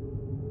light.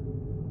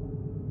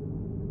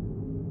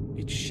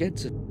 It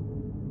sheds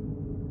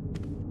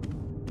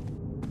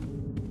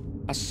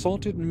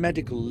assorted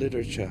medical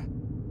literature,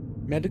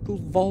 medical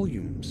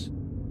volumes.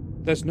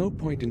 There's no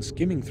point in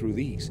skimming through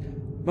these.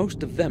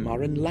 Most of them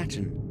are in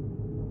Latin.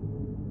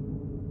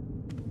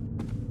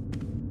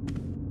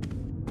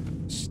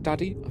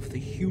 Study of the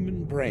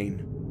human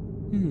brain.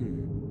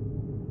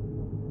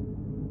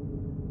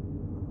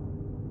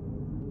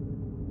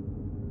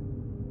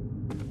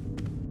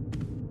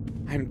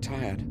 I'm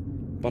tired,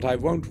 but I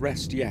won't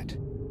rest yet.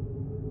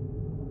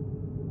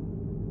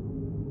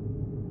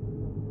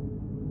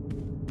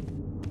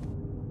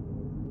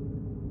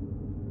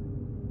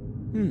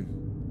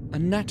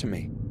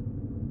 Anatomy.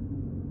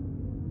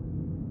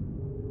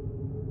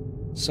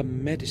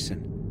 Some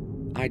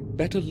medicine. I'd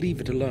better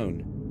leave it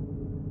alone.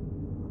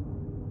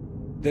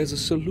 There's a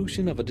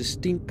solution of a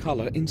distinct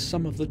color in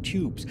some of the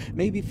tubes.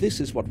 Maybe this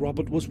is what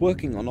Robert was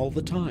working on all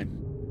the time.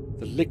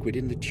 The liquid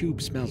in the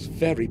tube smells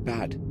very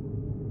bad.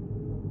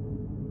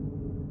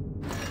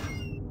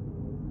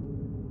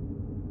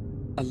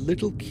 A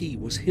little key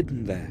was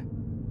hidden there.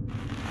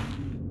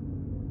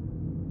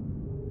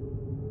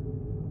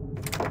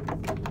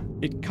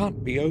 It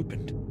can't be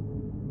opened.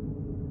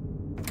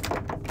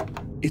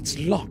 It's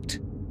locked.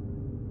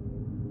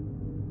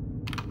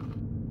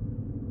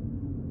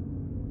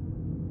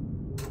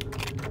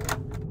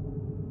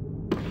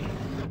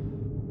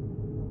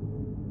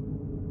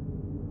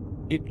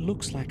 It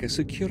looks like a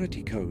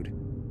security code.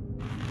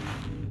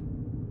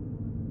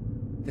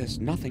 There's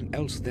nothing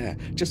else there,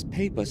 just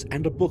papers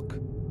and a book.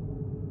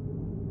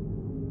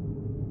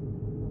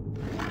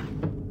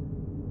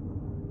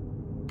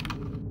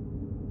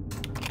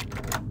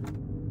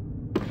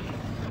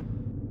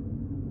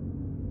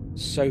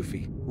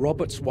 Sophie,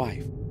 Robert's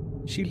wife.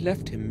 She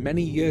left him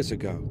many years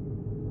ago.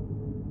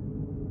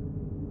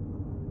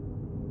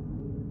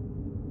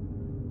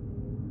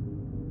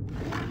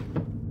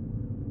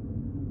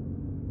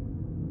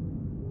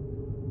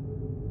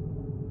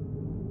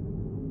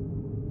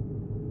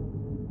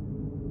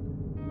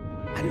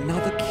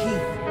 Another key.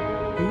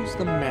 Who's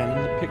the man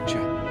in the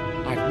picture?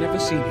 I've never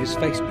seen his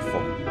face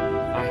before.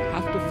 I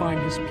have to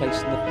find his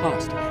place in the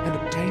past and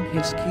obtain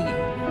his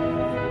key.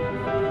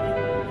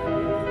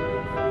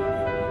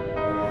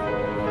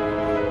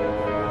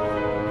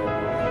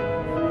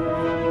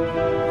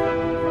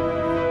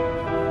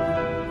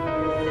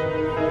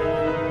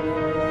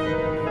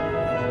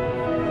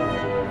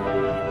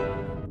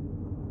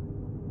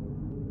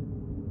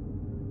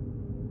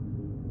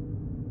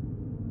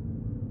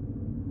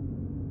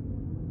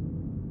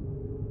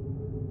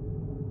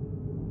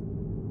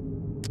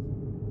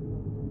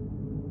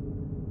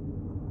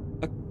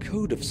 A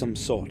code of some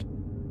sort.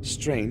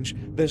 Strange,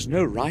 there's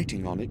no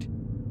writing on it.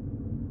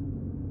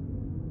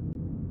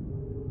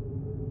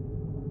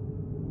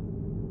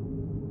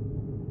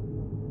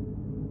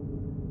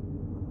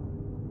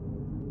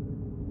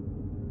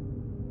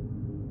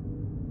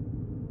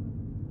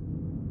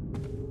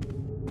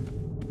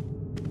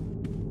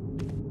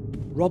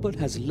 Robert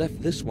has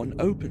left this one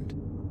opened.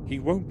 He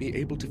won't be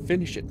able to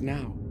finish it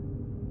now.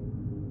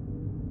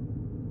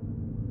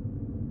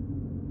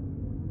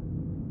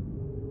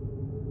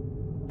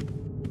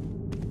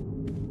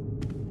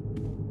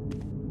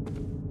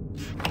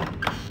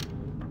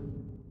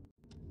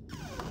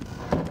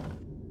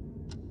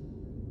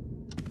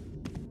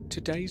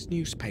 Today's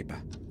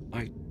newspaper.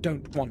 I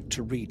don't want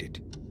to read it.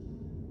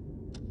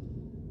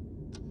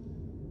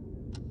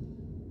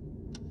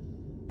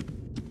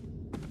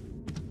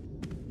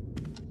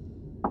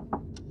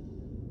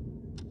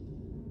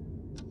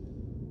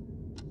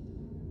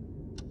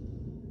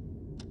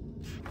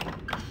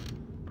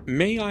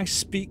 May I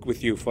speak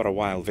with you for a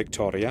while,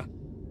 Victoria?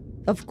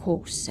 Of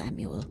course,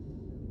 Samuel.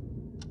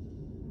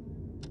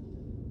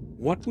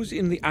 What was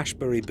in the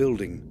Ashbury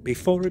building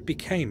before it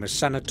became a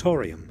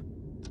sanatorium?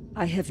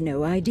 I have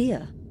no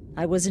idea.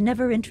 I was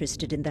never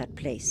interested in that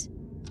place.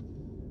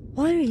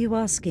 Why are you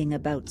asking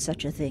about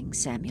such a thing,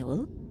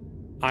 Samuel?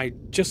 I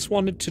just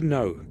wanted to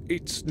know.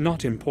 It's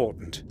not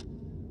important.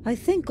 I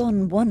think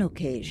on one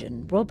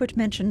occasion, Robert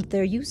mentioned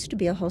there used to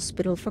be a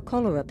hospital for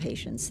cholera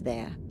patients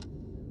there.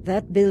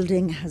 That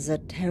building has a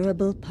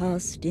terrible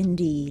past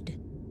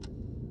indeed.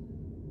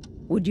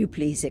 Would you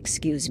please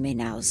excuse me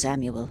now,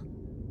 Samuel?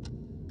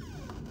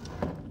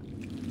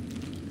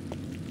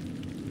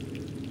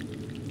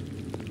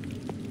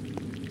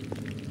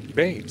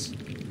 Bates.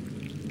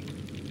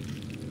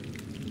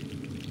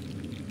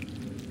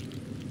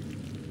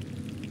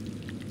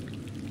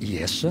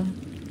 Yes, sir?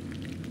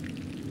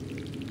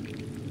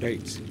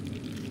 Bates,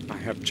 I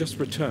have just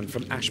returned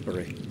from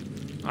Ashbury.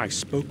 I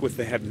spoke with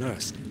the head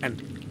nurse,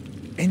 and...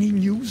 Any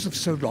news of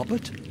Sir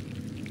Robert?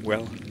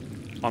 Well,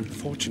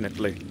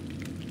 unfortunately...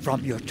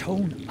 From your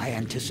tone, I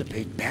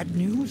anticipate bad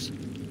news?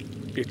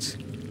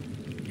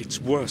 It's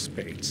worse,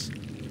 Bates.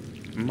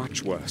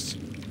 Much worse.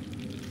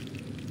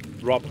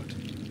 Robert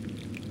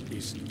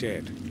is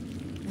dead.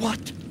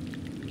 What?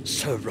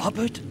 Sir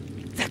Robert?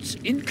 That's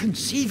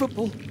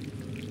inconceivable.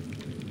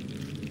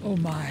 Oh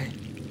my,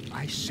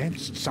 I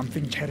sensed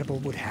something terrible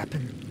would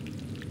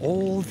happen.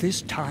 All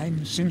this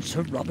time since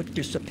Sir Robert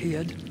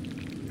disappeared,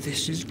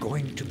 this is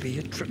going to be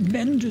a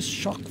tremendous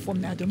shock for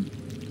Madam.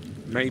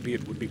 Maybe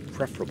it would be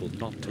preferable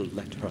not to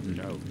let her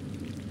know,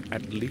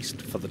 at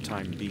least for the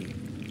time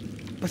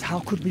being. But how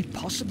could we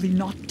possibly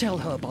not tell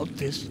her about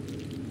this?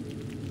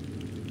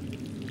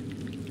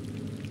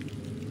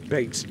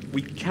 Bates,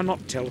 we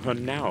cannot tell her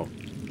now.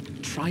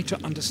 Try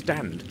to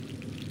understand.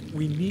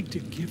 We need to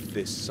give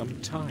this some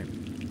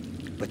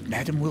time. But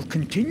Madam will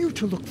continue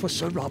to look for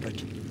Sir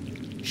Robert.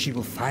 She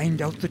will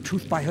find out the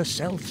truth by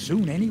herself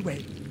soon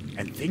anyway,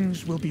 and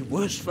things will be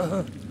worse for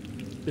her.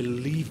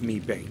 Believe me,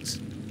 Bates.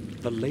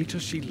 The later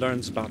she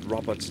learns about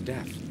Robert's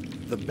death,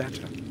 the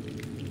better.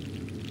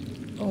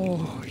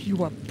 Oh,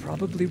 you are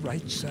probably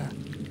right, sir.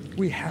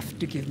 We have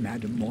to give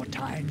Madam more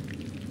time.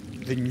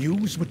 The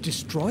news would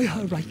destroy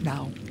her right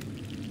now.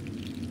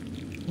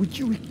 Would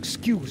you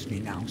excuse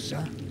me now,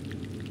 sir?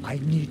 I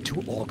need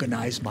to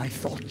organize my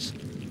thoughts.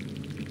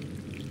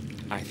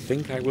 I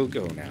think I will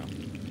go now.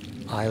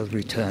 I'll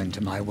return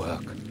to my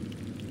work.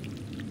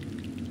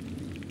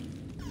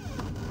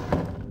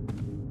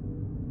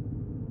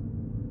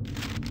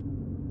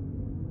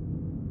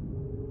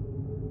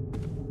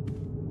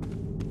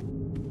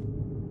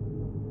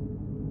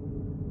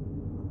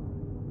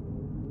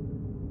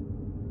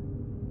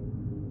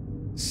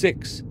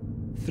 Six,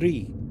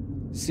 3,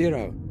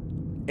 0,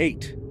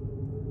 8,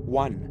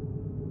 1.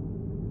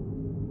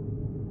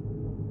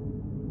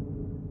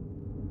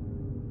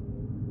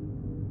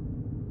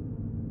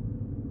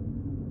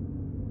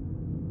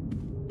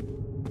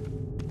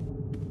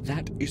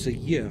 That is a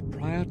year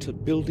prior to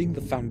building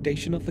the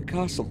foundation of the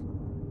castle.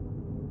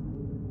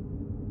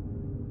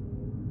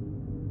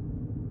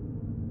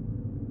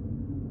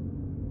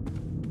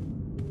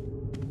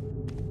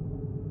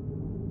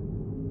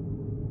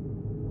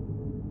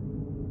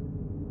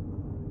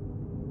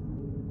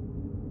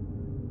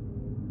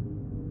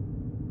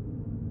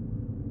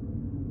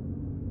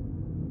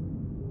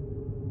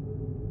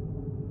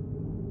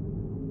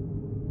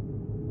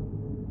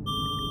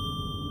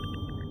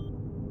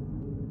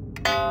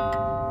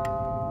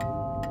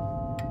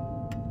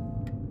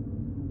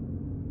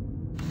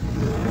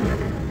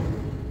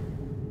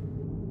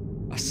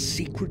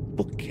 Secret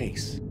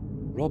bookcase.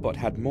 Robert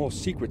had more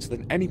secrets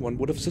than anyone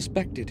would have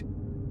suspected.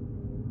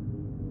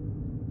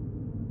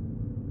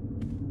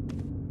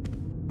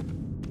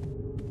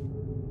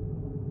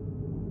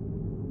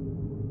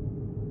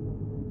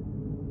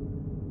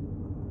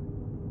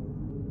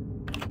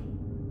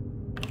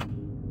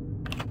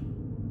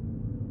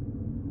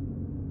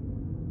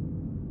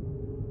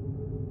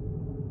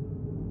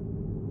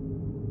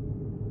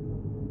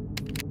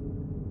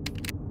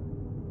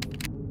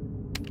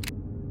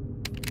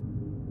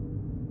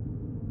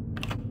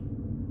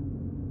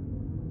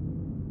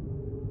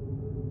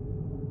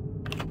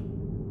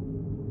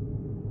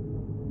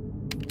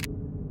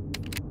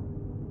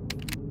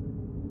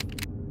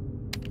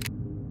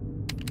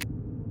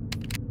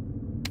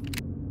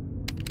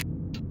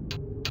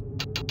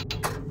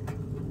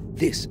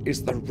 This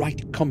is the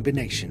right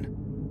combination.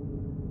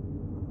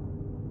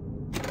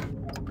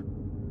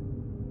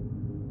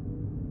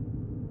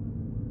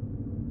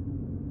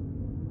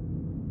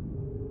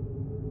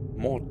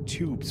 More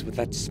tubes with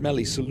that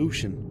smelly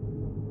solution.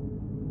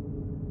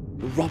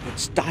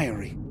 Robert's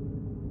diary.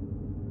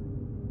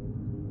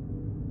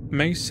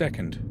 May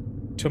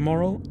 2nd.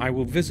 Tomorrow I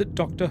will visit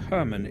Dr.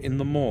 Herman in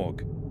the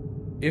morgue.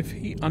 If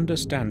he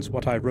understands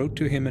what I wrote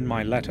to him in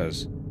my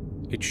letters,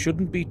 it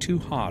shouldn't be too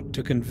hard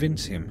to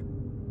convince him.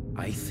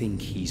 I think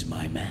he's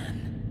my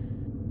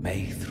man.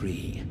 May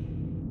 3.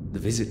 The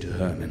visit to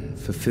Herman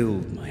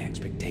fulfilled my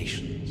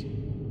expectations.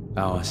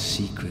 Our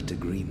secret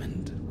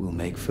agreement will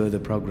make further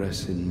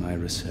progress in my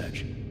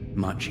research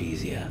much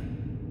easier.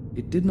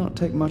 It did not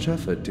take much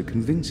effort to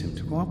convince him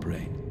to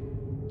cooperate,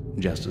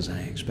 just as I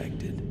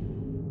expected.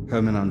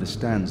 Herman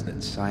understands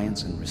that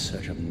science and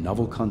research of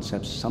novel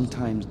concepts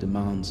sometimes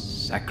demands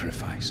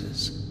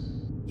sacrifices.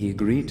 He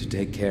agreed to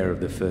take care of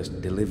the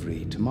first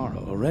delivery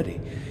tomorrow already,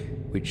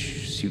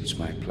 which suits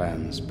my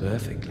plans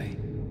perfectly.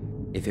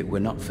 If it were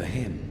not for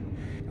him,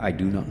 I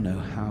do not know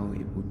how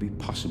it would be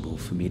possible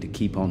for me to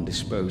keep on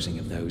disposing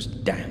of those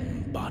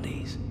damn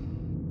bodies.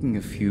 Letting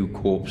a few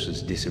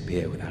corpses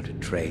disappear without a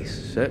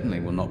trace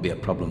certainly will not be a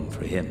problem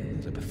for him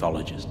as a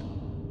pathologist.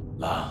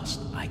 Last,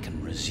 I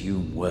can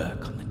resume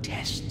work on the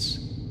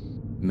tests.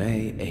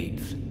 May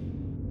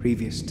 8th.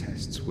 Previous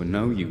tests were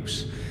no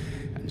use,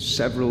 and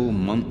several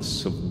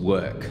months of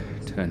work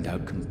turned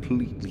out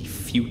completely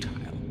futile.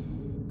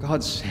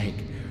 God's sake,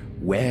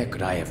 where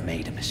could I have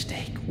made a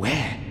mistake?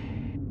 Where?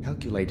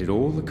 Calculated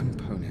all the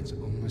components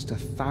almost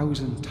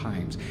 1,000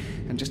 times,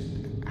 and just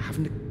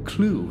haven't a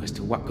clue as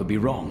to what could be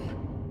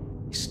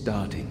wrong. It's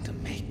starting to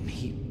make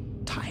me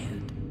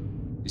tired.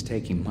 It's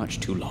taking much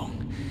too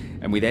long,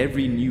 and with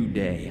every new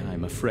day,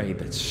 I'm afraid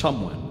that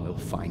someone will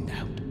find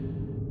out.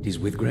 It is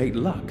with great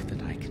luck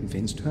that I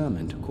convinced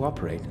Herman to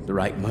cooperate at the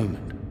right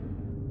moment.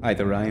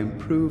 Either I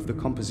improve the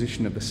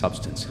composition of the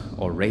substance,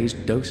 or raise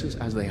doses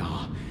as they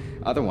are.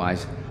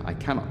 Otherwise, I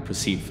cannot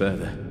proceed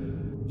further.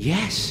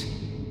 Yes,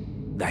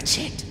 that's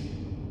it.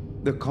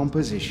 The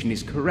composition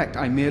is correct.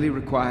 I merely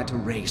require to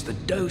raise the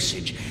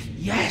dosage.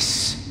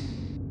 Yes!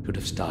 Should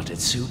have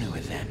started sooner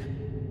with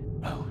them.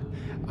 Oh,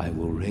 I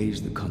will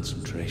raise the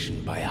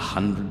concentration by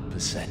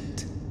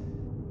 100%.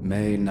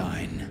 May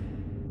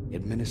 9.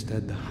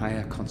 Administered the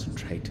higher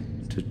concentrate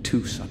to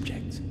 2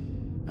 subjects.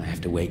 I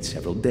have to wait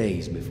several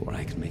days before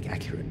I can make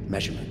accurate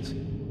measurements.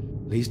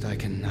 At least I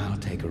can now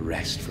take a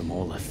rest from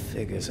all the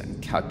figures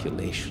and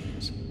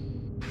calculations.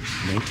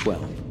 May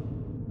 12.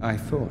 I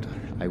thought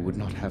I would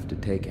not have to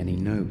take any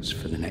notes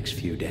for the next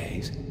few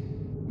days,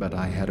 but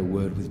I had a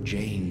word with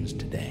James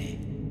today.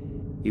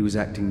 He was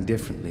acting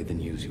differently than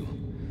usual,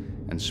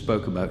 and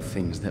spoke about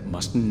things that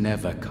must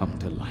never come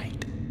to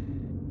light.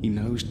 He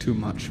knows too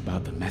much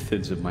about the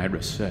methods of my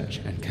research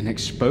and can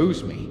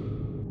expose me.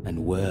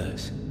 And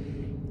worse,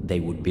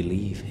 they would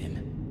believe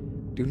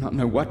him. Do not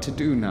know what to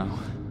do now.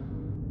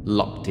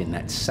 Locked in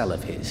that cell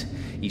of his,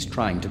 he's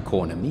trying to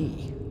corner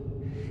me.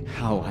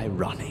 How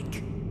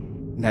ironic.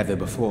 Never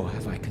before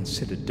have I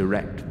considered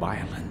direct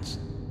violence.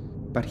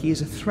 But he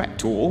is a threat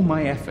to all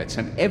my efforts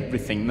and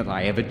everything that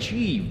I have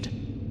achieved.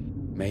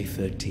 May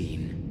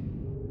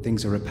 13.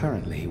 Things are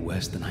apparently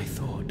worse than I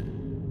thought.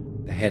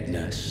 The head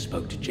nurse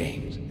spoke to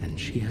James, and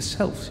she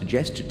herself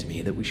suggested to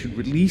me that we should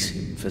release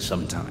him for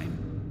some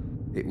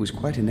time. It was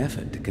quite an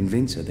effort to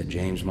convince her that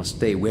James must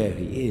stay where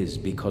he is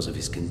because of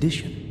his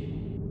condition.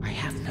 I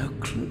have no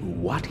clue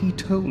what he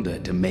told her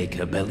to make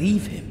her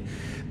believe him,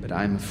 but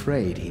I'm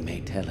afraid he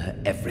may tell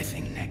her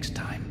everything next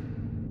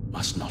time.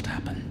 Must not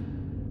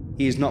happen.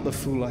 He is not the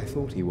fool I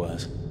thought he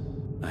was.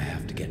 I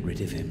have to get rid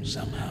of him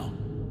somehow.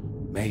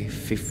 May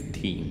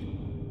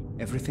 15.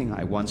 Everything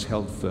I once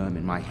held firm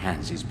in my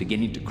hands is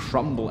beginning to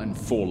crumble and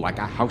fall like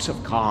a house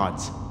of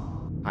cards.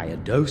 Higher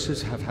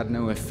doses have had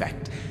no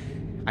effect.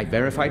 I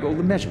verified all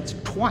the measurements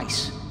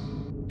twice.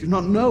 Do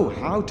not know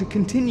how to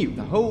continue.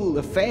 The whole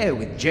affair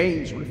with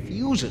James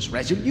refuses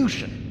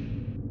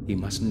resolution. He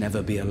must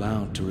never be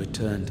allowed to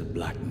return to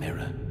Black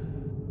Mirror.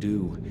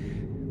 Do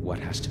what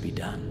has to be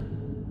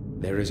done.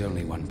 There is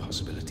only one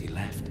possibility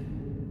left.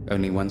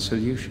 Only one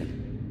solution.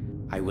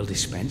 I will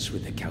dispense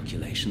with the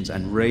calculations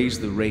and raise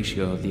the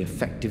ratio of the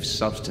effective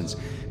substance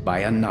by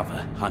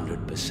another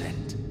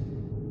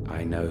 100%.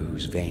 I know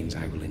whose veins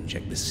I will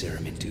inject the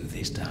serum into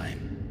this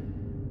time.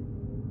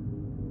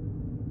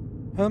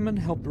 Herman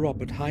helped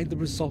Robert hide the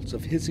results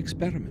of his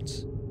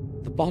experiments.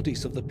 The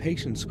bodies of the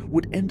patients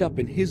would end up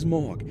in his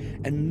morgue,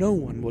 and no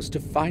one was to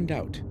find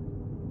out.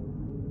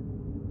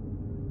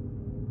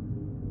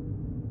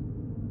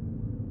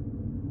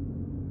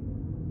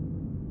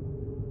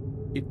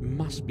 It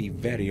must be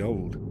very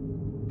old.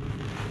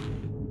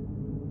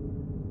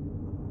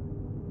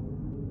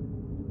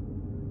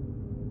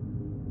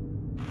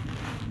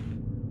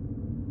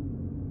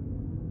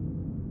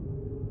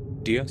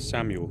 Dear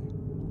Samuel,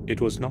 it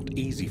was not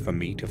easy for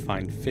me to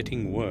find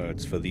fitting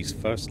words for these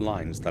first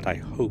lines that I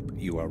hope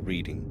you are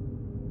reading.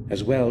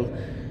 As well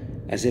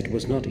as it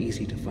was not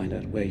easy to find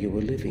out where you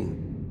were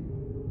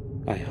living.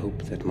 I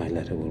hope that my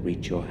letter will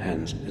reach your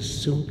hands as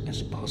soon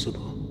as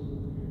possible,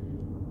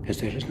 as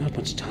there is not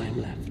much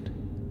time left.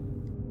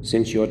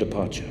 Since your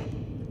departure,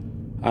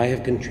 I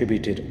have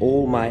contributed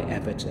all my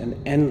efforts and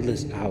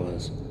endless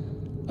hours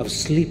of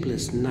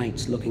sleepless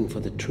nights looking for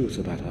the truth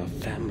about our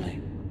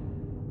family.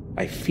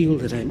 I feel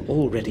that I'm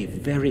already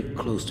very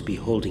close to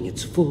beholding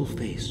its full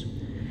face,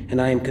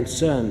 and I am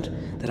concerned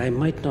that I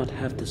might not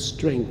have the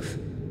strength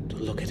to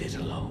look at it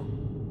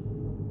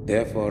alone.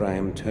 Therefore I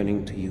am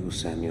turning to you,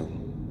 Samuel,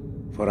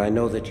 for I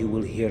know that you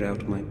will hear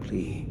out my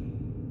plea.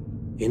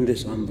 In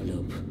this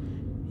envelope,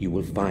 you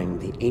will find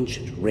the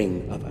ancient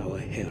ring of our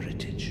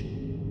heritage.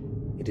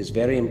 It is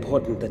very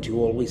important that you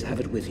always have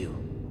it with you.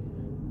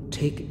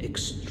 Take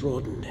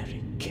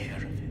extraordinary care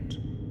of it.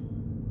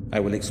 I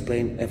will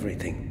explain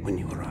everything when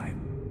you arrive.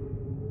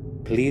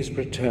 Please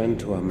return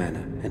to our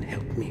manor and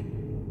help me.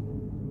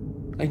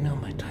 I know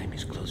my time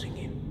is closing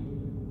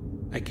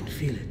in. I can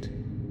feel it.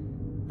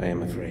 I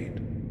am afraid.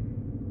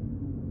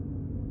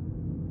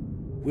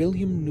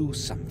 William knew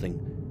something,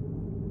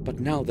 but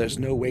now there's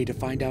no way to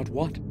find out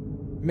what.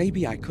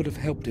 Maybe I could have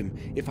helped him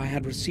if I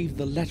had received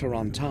the letter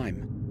on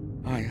time.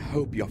 I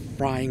hope you're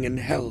frying in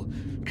hell.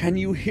 Can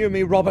you hear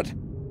me, Robert?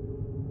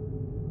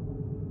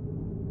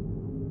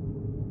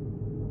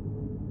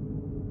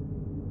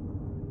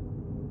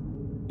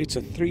 It's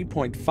a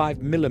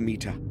 3.5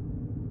 millimeter.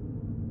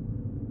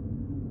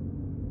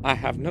 I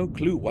have no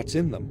clue what's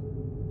in them.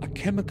 A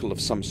chemical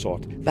of some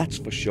sort, that's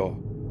for sure.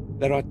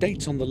 There are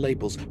dates on the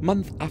labels,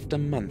 month after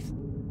month.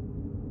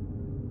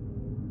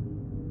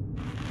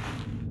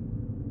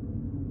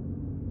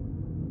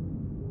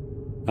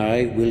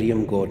 I,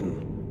 William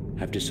Gordon,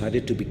 have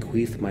decided to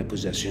bequeath my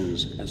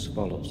possessions as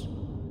follows.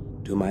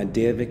 To my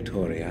dear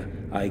Victoria,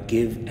 I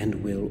give and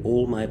will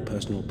all my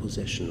personal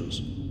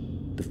possessions,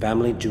 the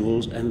family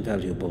jewels and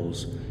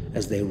valuables,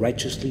 as they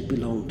righteously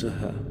belong to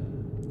her,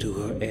 to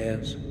her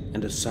heirs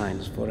and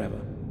assigns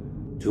forever.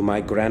 To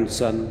my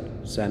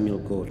grandson, Samuel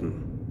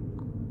Gordon,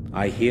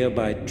 I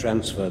hereby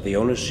transfer the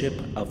ownership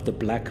of the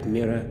Black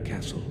Mirror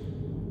Castle,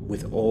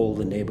 with all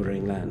the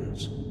neighboring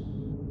lands.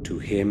 To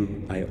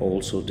him I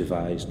also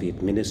devise the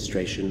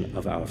administration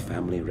of our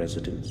family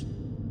residence.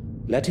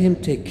 Let him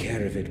take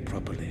care of it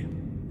properly,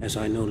 as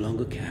I no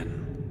longer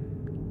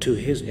can, to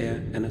his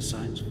heir and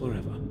assigns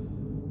forever.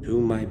 To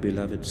my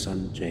beloved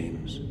son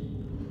James,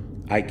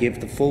 I give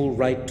the full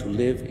right to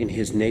live in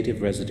his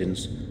native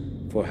residence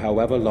for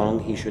however long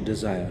he should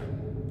desire,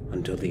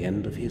 until the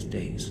end of his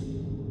days.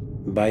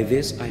 By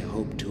this I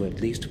hope to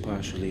at least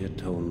partially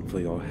atone for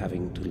your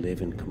having to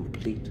live in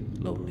complete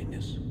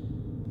loneliness,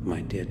 my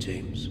dear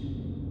James.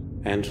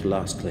 And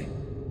lastly,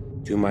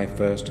 to my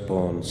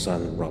firstborn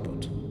son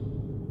Robert.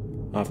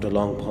 After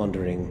long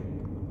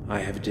pondering, I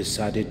have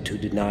decided to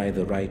deny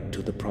the right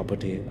to the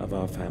property of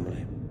our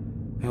family.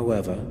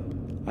 However,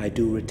 I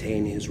do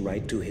retain his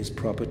right to his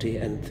property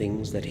and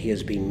things that he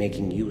has been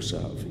making use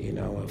of in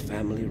our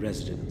family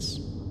residence.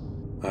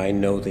 I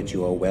know that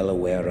you are well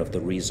aware of the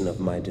reason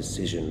of my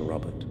decision,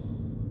 Robert.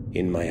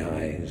 In my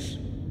eyes,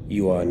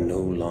 you are no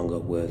longer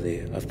worthy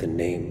of the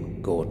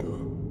name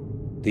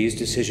Gordon. These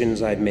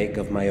decisions I make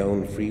of my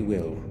own free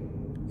will,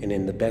 and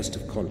in the best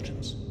of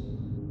conscience.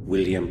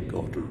 William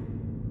Gordon.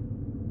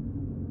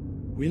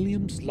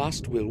 William's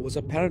last will was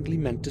apparently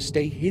meant to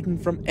stay hidden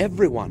from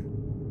everyone.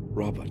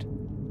 Robert,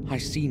 I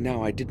see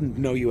now I didn't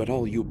know you at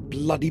all, you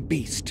bloody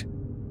beast.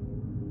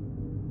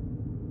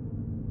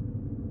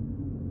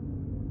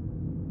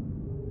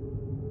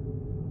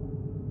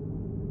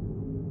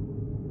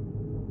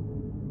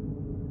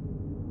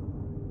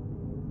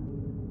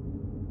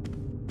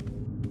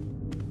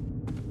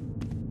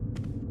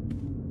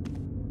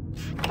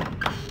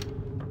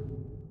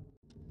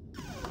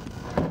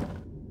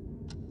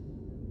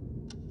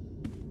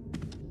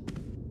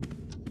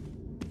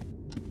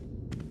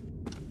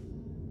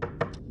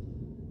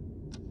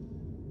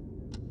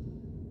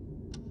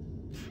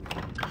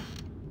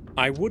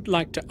 I would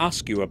like to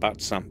ask you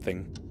about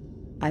something.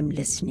 I'm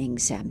listening,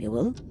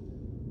 Samuel.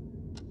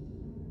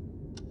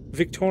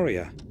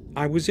 Victoria,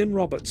 I was in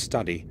Robert's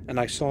study and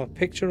I saw a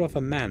picture of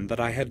a man that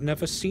I had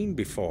never seen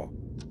before.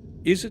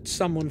 Is it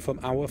someone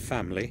from our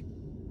family?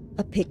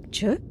 A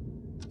picture?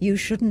 You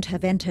shouldn't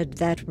have entered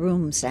that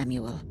room,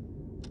 Samuel.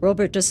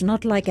 Robert does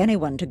not like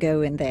anyone to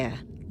go in there,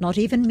 not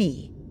even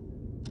me.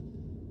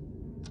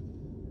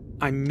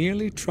 I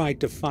merely tried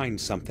to find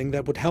something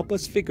that would help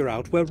us figure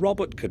out where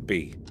Robert could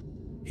be.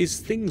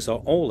 His things are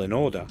all in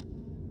order.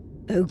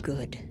 Oh,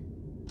 good.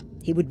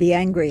 He would be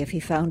angry if he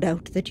found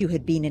out that you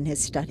had been in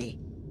his study.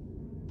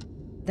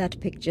 That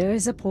picture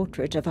is a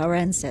portrait of our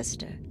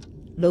ancestor,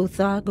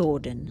 𝘞𝘀𝙪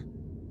Gordon.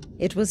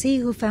 It was he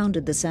who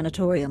founded the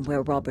sanatorium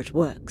where Robert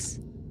works.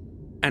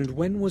 And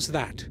when was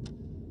that?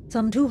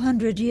 Some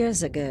 200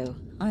 years ago.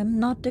 I'm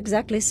not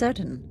exactly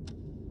certain.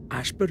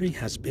 Ashbury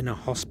has been a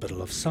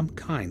hospital of some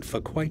kind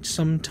for quite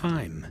some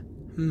time.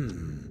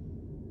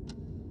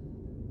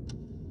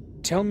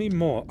 Tell me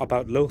more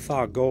about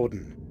𝘞𝘀𝙪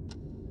Gordon.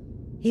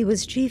 He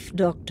was chief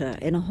doctor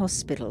in a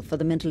hospital for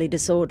the mentally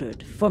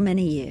disordered for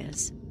many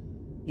years.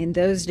 In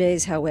those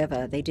days,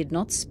 however, they did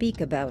not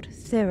speak about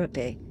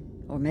therapy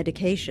or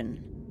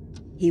medication.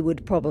 He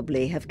would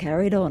probably have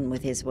carried on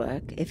with his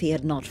work if he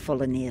had not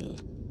fallen ill.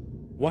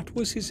 What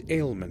was his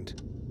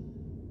ailment?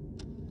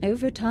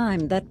 Over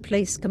time, that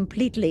place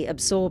completely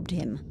absorbed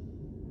him.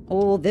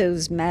 All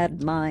those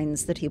mad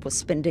minds that he was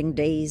spending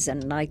days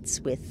and nights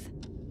with.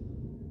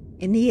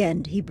 In the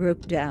end, he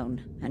broke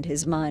down, and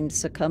his mind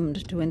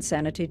succumbed to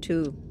insanity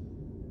too.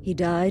 He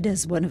died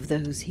as one of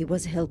those he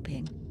was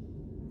helping.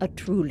 A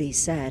truly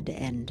sad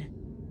end.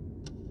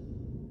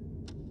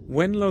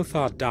 When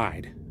Lothar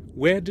died,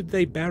 where did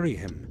they bury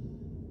him?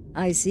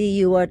 I see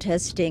you are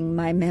testing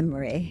my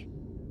memory.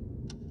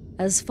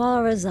 As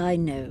far as I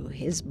know,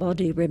 his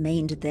body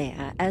remained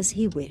there as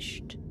he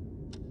wished.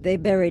 They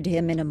buried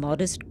him in a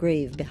modest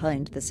grave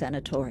behind the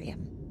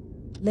sanatorium.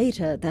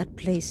 Later, that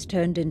place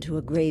turned into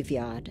a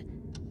graveyard.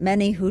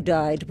 Many who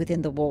died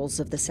within the walls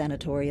of the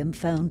sanatorium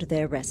found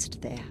their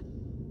rest there.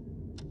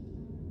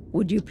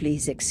 Would you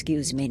please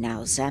excuse me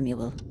now,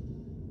 Samuel?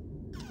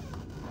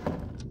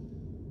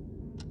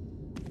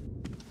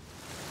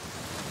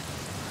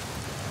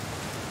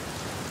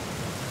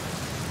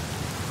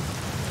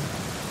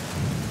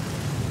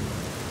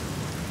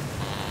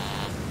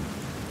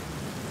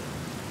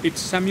 It's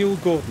Samuel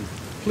Gordon.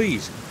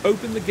 Please,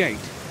 open the gate.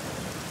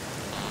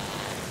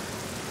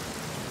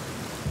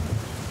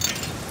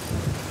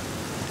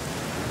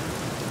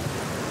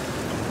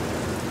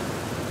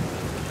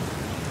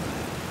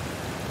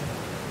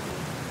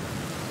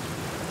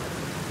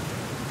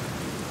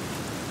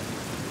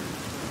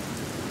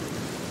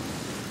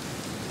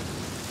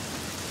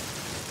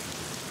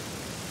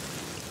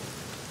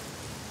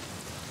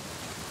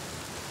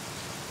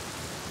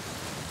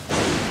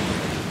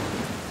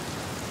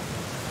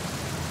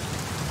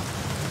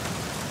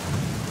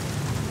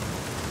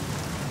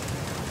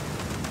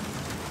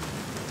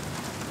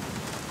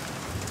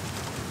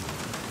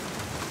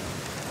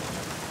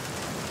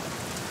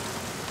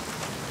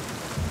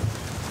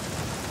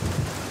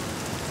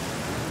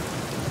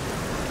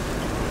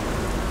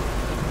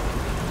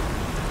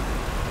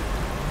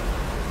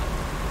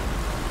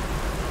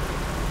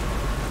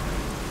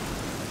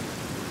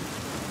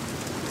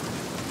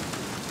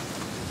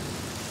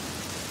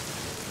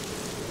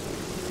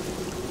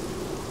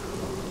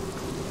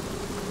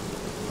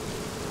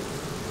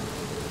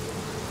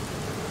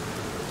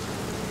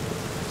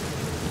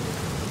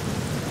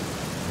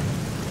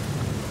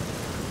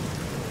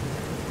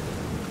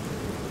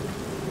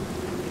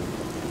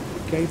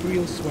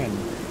 Gabriel Swen,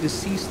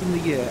 deceased in the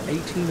year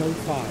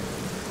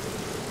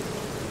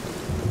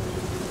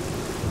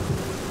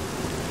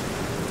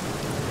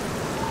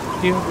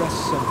 1805. Here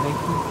rests Sir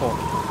Nathan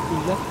Hort, who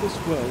left this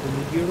world in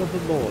the year of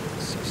the Lord,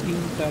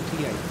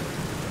 1638.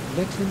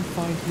 Let him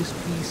find his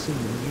peace in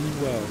the new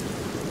world.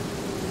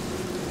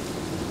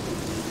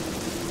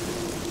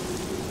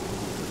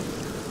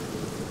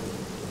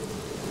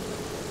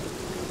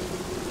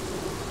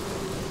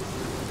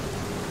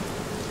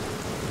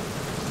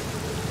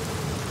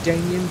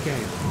 Damien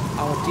Gale,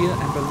 our dear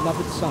and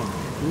beloved son,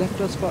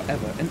 left us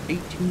forever in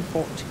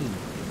 1814.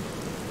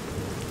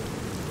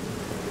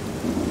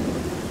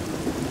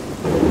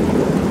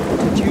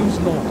 To Hughes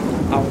Lord,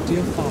 our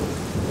dear father,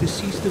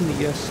 deceased in the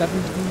year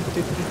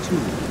 1752,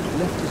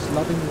 left his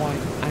loving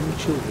wife and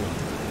children.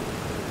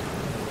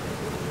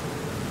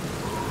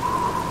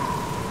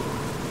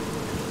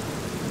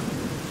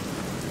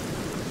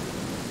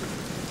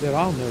 There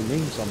are no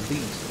names on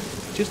these,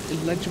 just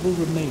illegible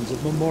remains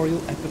of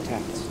memorial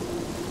epitaphs.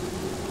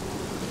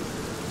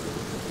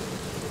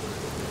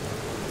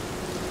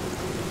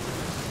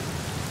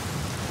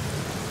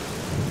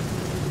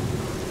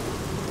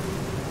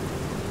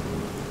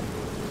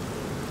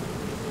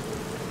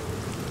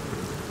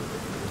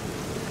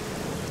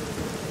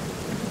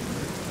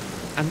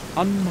 An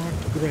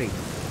unmarked grave.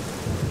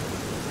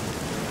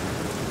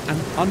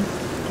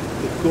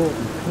 The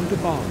Gordon coat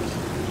of arms.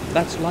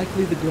 That's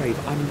likely the grave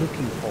I'm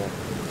looking for.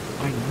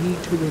 I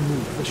need to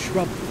remove the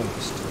shrub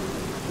first.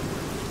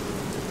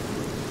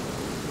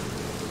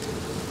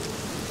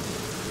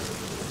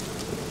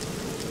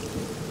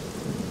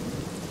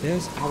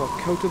 There's our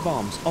coat of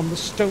arms on the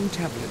stone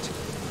tablet.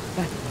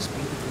 That must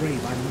be the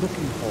grave I'm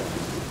looking for.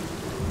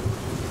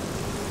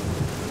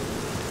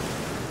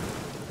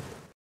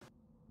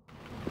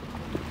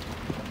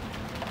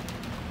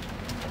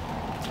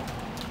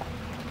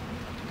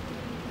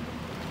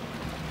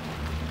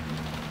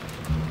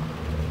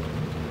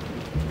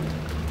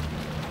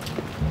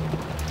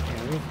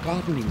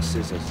 Gardening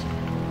scissors.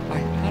 I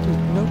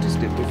hadn't noticed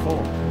it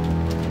before.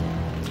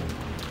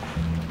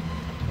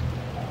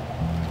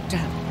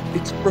 Damn,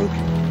 it's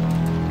broken.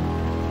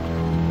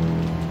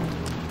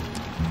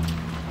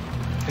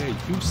 They're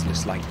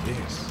useless like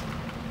this.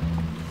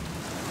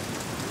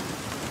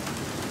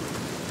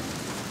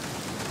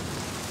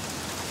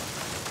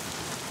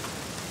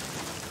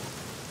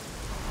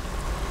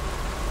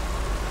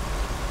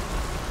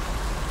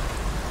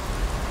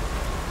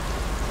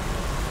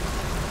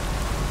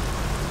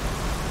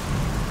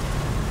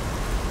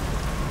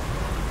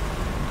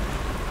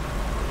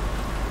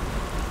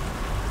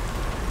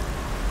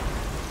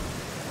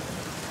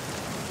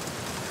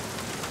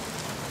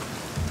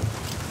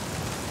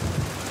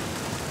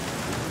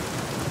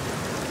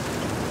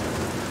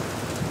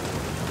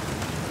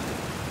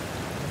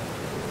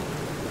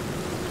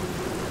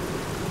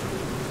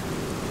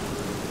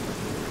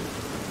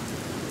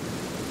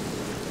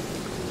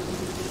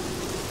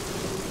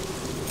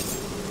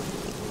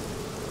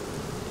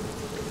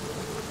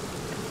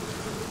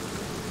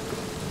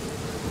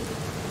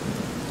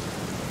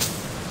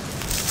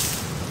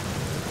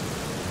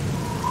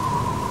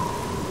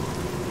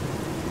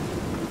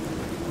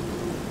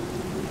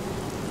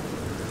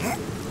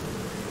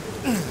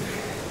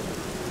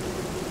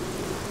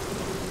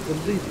 The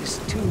lid is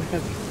too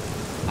heavy.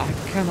 I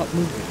cannot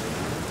move it.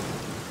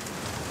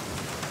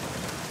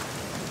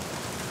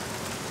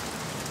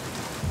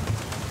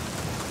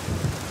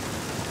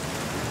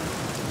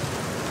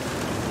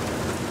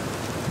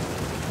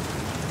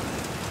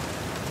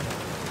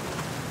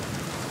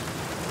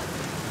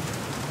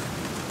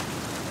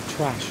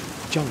 Trash,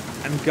 junk,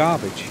 and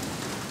garbage.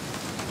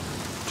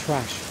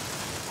 Trash.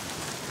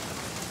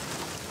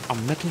 A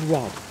metal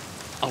rod.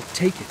 I'll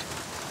take it.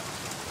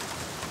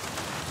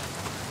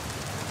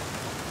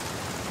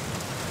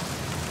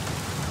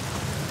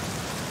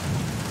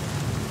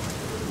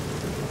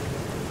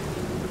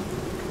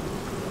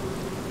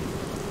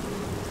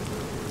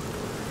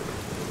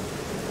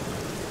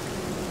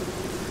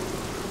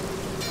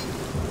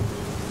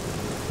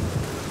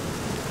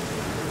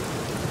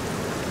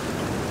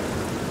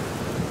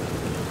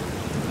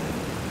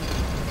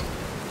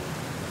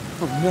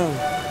 Oh no,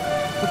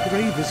 the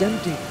grave is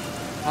empty.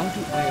 How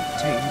do I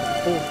obtain the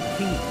fourth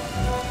key?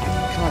 I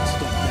can't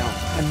stop now.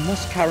 I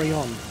must carry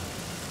on.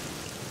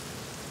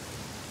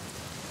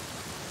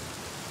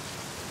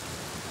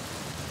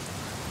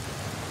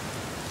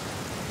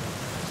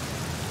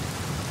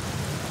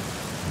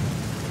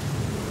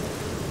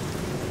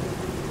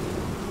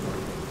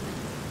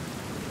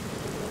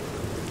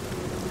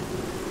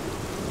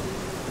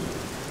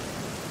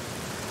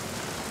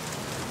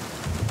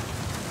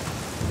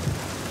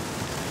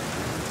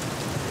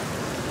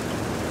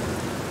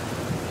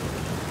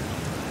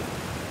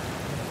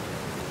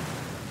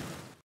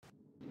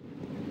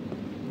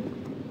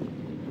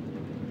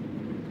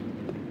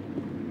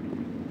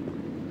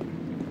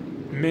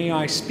 May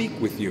I speak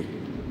with you?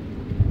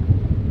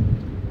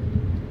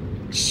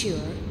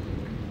 Sure.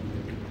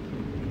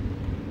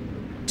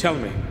 Tell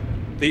me,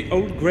 the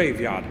old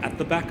graveyard at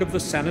the back of the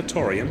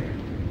sanatorium,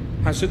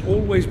 has it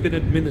always been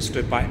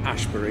administered by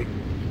Ashbury?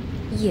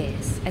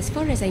 Yes, as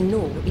far as I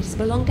know, it has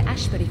belonged to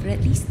Ashbury for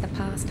at least the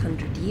past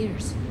 100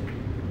 years.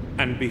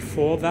 And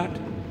before that?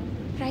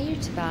 Prior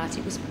to that,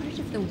 it was part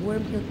of the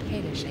Wormhill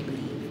Parish, I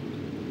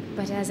believe.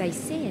 But as I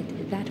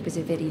said, that was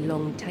a very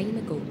long time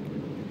ago.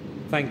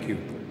 Thank you.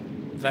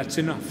 That's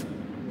enough.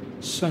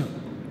 So,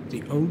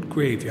 the old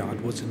graveyard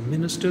was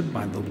administered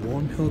by the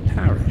Wormhill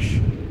Parish.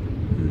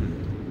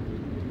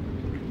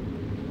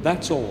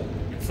 That's all.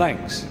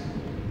 Thanks.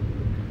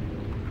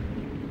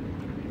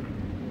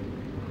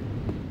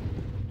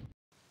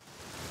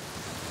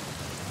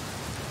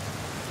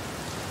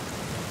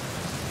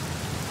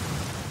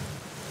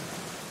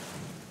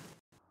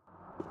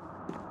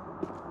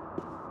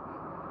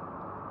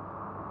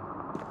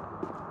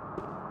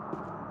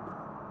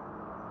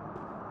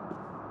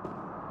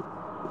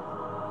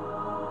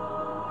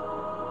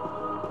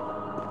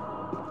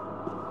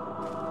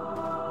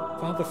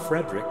 Father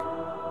Frederick?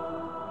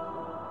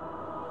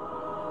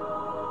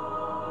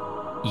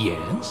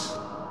 Yes?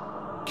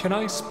 Can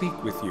I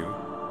speak with you?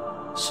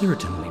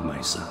 Certainly, my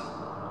son.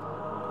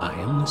 I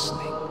am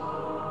listening.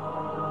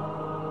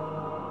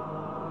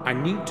 I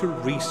need to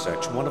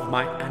research one of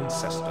my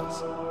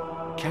ancestors.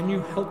 Can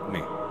you help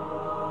me?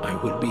 I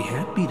would be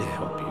happy to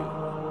help you,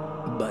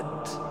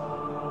 but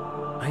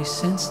I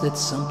sense that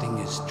something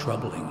is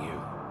troubling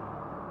you.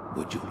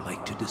 Would you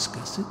like to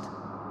discuss it?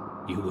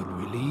 You would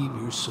relieve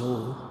your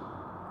soul.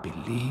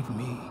 Believe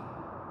me.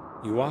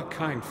 You are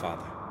kind,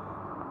 Father,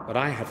 but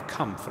I have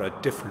come for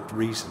a different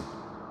reason.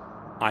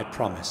 I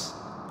promise,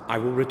 I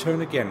will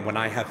return again when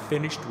I have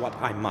finished what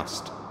I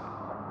must.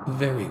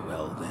 Very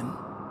well, then.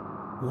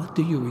 What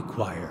do you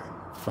require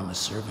from a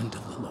servant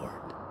of the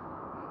Lord?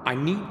 I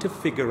need to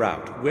figure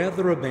out where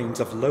the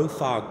remains of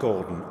𝘞𝘞𝑢𝑟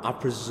Gordon are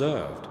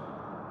preserved.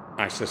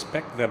 I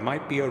suspect there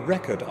might be a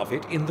record of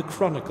it in the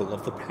chronicle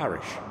of the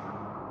parish.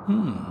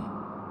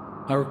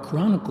 Our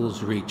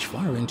chronicles reach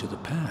far into the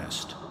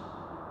past.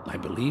 I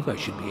believe I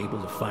should be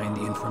able to find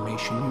the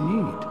information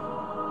you need.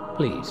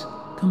 Please,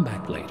 come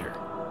back later.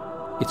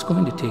 It's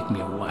going to take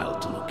me a while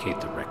to locate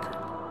the record.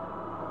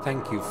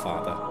 Thank you,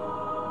 Father.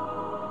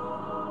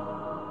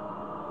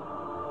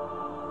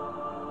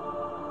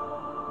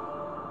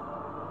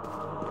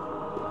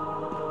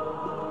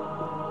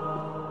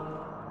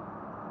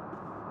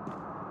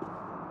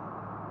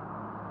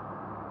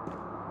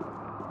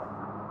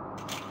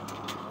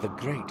 The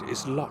grate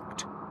is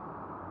locked.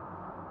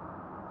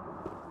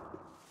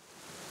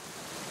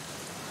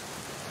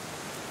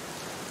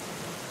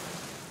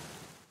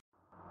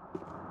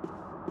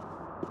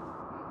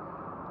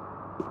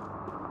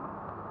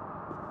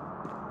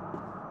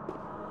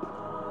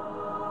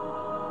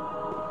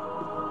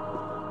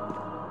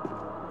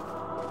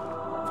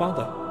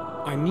 Father,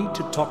 I need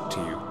to talk to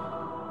you.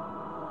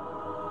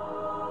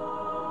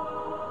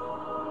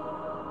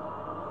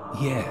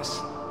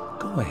 Yes,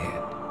 go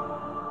ahead.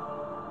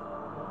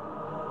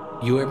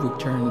 You have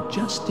returned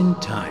just in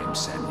time,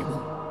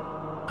 Samuel.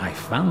 I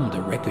found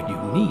the record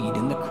you need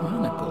in the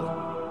chronicle.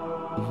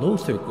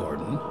 𝘞𝘞𝑢𝑟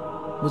Gordon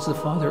was the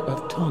father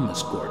of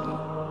Thomas Gordon,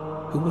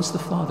 who was the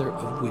father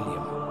of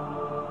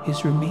William.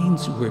 His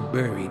remains were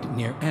buried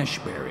near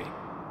Ashbury,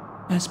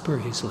 as per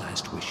his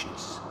last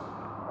wishes.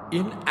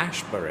 In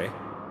Ashbury?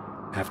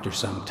 After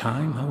some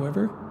time,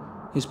 however,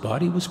 his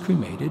body was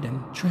cremated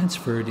and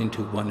transferred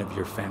into one of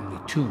your family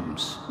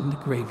tombs in the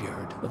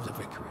graveyard of the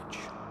vicarage.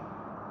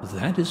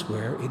 That is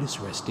where it is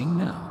resting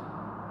now.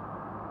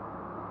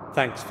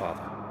 Thanks,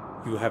 Father.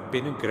 You have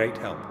been a great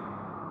help.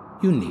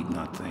 You need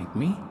not thank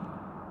me.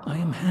 I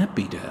am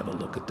happy to have a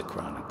look at the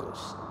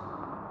chronicles.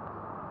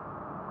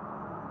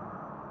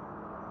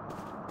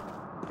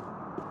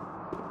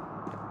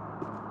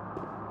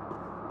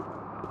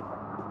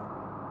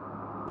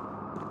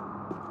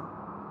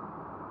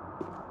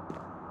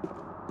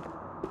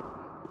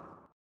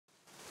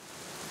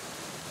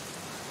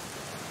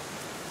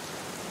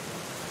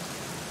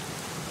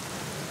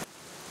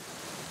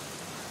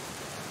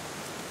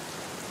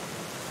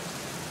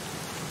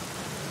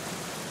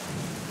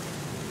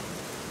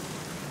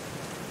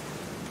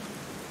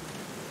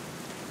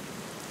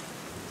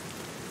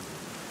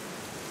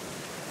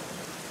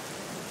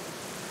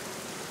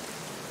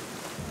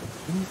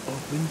 Who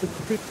opened the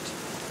crypt?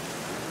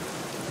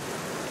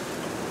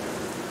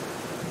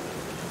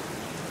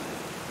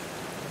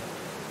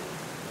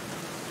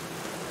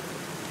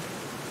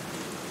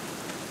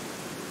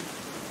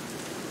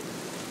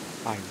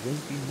 I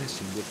won't be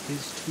messing with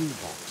his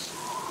toolbox.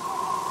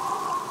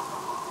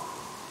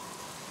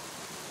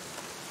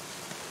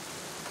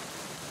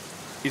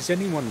 Is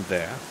anyone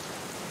there?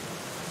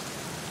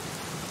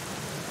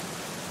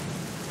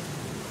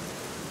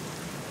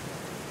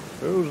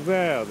 Who's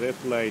there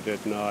this late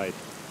at night?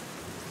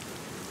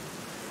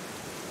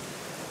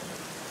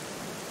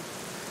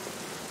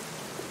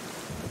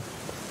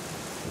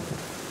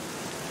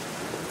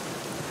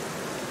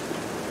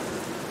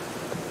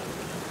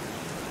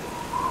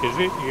 Is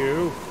it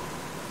you?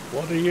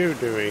 What are you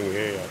doing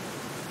here?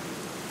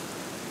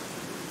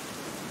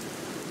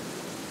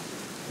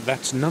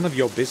 That's none of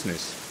your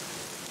business.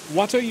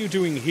 What are you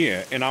doing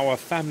here in our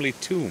family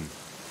tomb?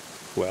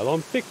 Well,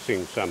 I'm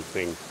fixing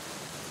something.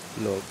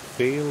 Look,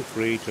 feel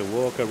free to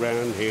walk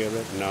around here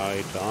at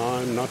night.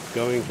 I'm not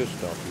going to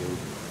stop you.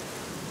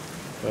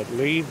 But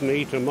leave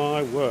me to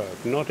my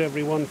work. Not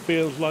everyone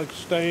feels like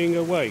staying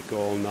awake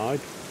all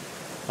night.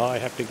 I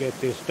have to get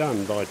this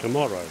done by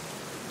tomorrow.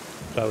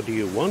 So do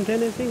you want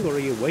anything, or are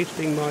you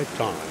wasting my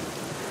time?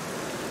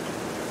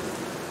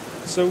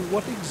 So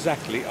what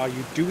exactly are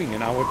you doing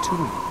in our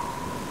tomb?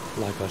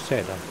 Like I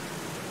said, I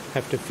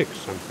have to fix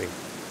something.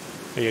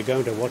 Are you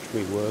going to watch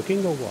me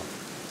working, or what?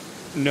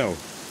 No.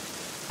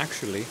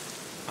 Actually,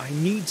 I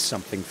need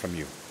something from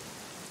you.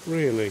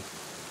 Really?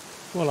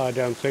 Well, I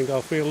don't think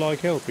I'll feel like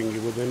helping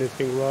you with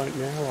anything right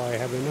now. I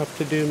have enough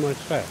to do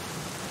myself.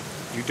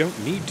 You don't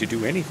need to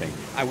do anything.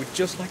 I would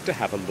just like to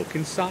have a look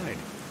inside.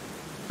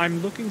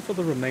 I'm looking for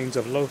the remains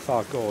of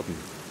Mordred Gordon,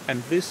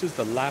 and this is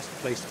the last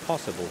place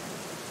possible.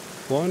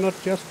 Why not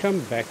just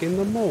come back in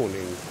the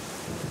morning?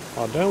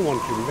 I don't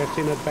want you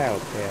messing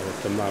about there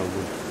at the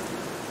moment.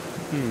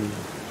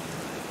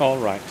 All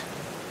right.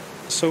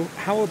 So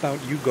how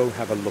about you go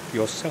have a look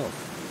yourself?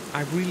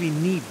 I really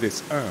need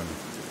this urn.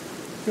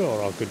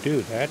 Sure, I could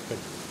do that, but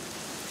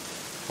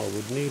I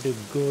would need a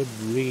good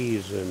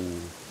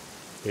reason,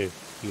 if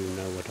you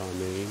know what I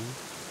mean.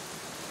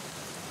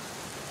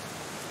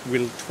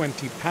 Will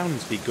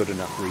 £20 be good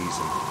enough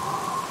reason?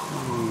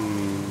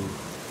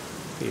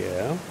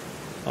 Yeah,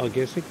 I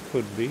guess it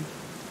could be.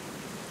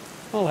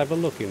 I'll have a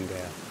look in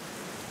there.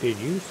 Did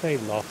you say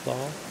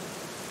Lothar?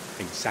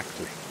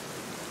 Exactly.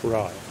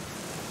 Right.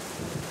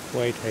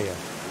 Wait here.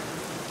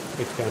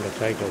 It's going to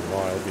take a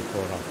while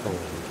before I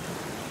find.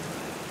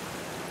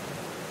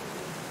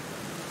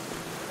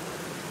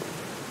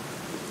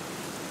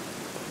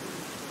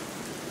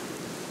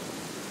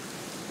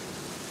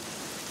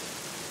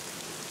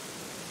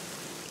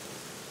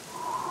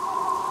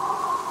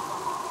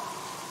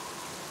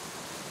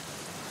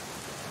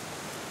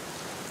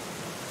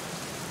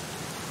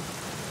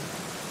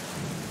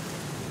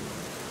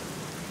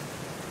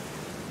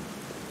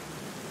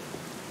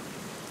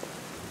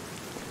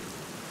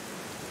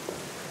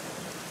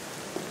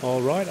 All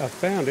right, I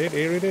found it.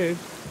 Here it is.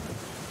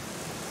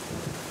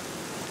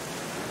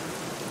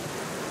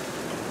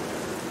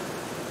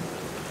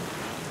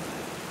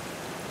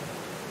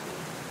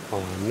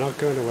 I'm not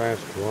going to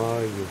ask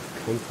why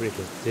you've come for it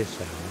at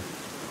this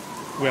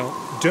hour.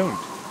 Well, don't.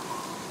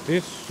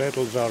 This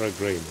settles our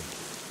agreement.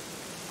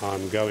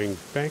 I'm going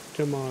back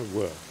to my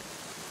work.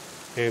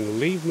 And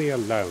leave me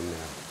alone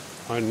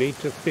now. I need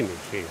to finish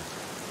here.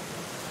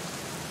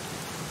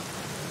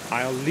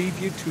 I'll leave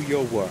you to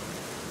your work.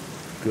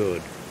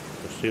 Good.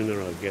 The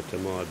sooner I get to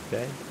my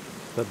bed,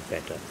 the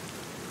better.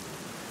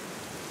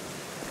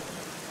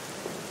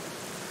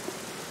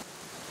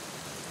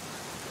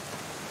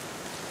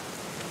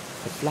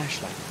 The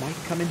flashlight might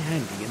come in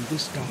handy in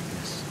this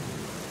darkness.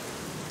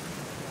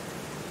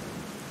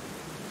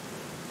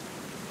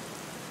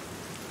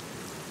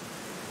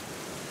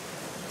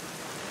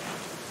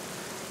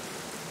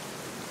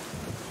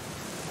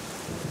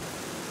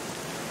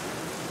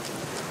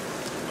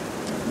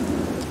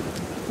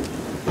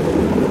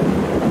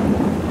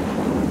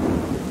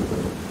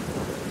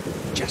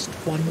 Just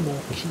one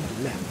more key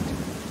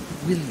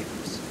left.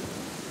 Williams.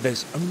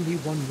 There's only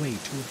one way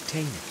to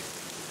obtain it.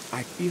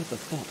 I fear the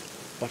thought,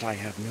 but I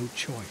have no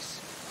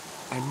choice.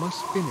 I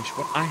must finish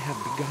what I have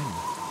begun.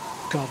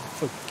 God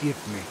forgive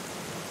me.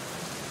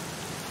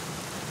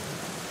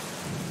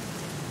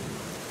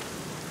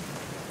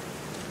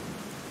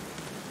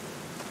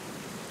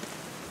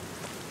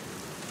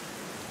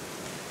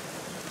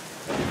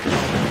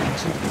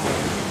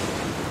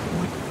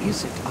 What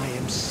is it I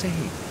am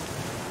saying?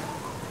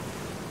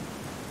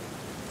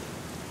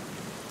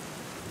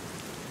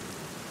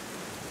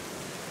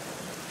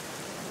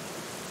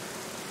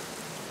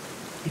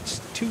 It's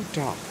too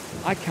dark.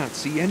 I can't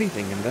see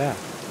anything in there.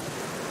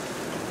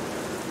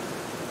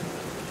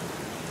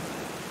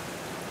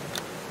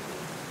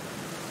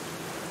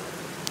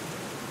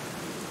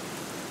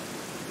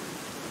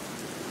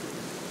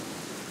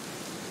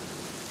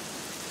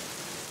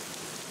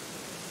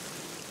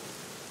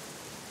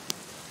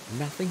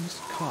 Nothing's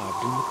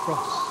carved in the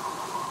cross.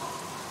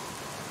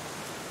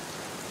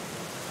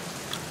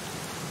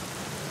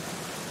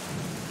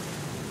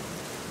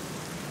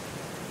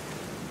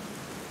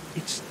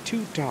 It's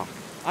too dark.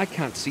 I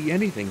can't see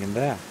anything in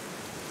there.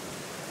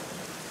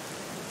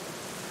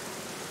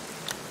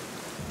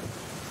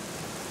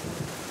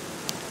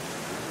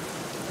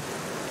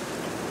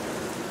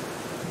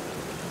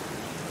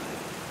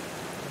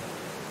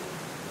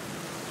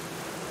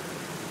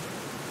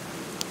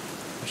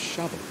 A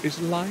shovel is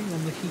lying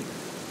on the heap.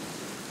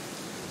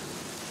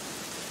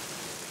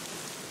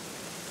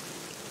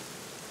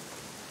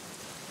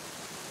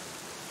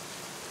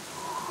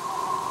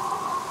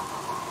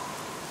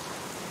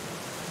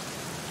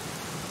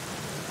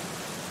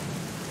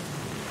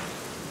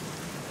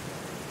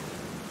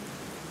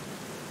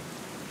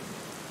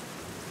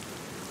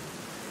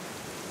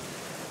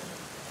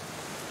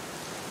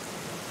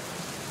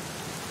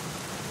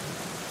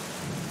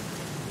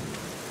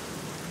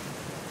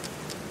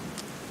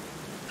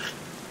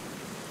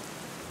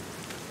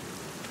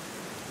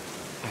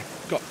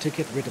 Got to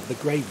get rid of the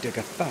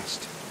gravedigger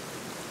first.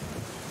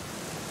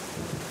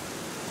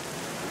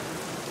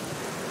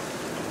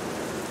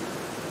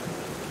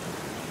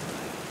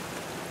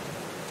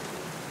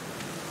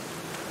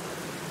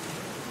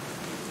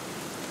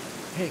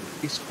 Peg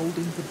is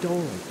holding the door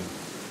open.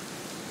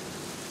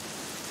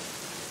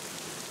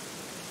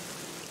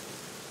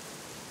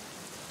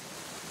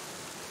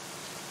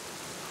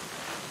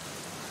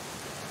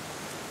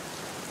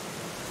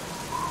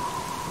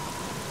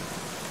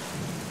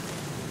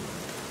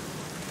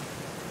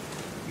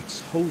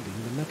 Holding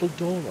the metal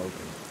door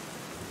open.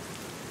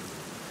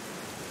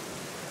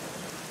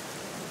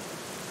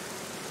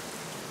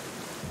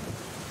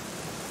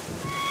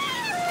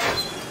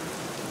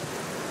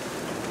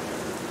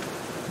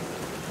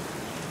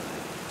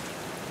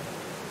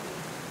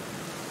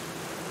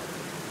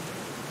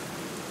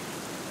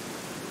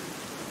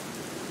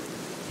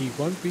 He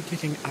won't be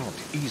getting out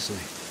easily.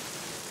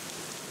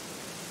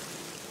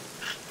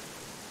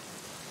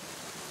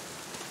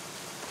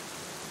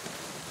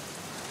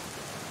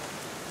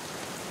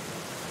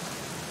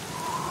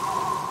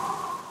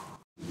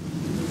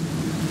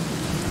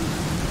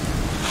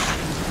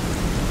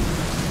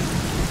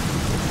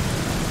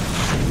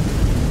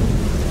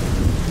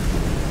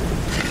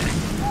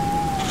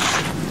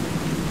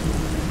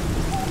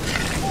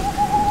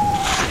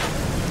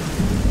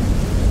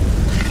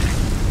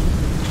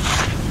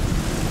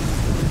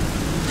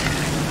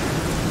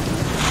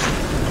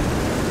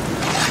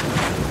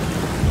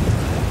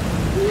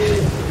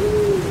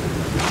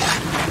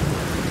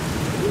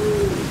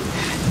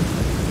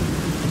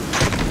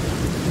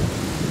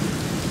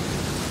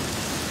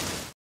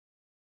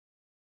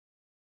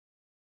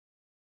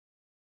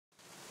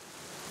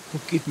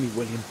 Forgive me,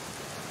 William.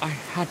 I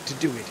had to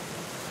do it.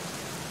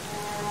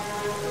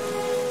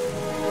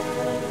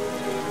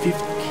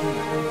 Fifth key,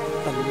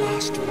 the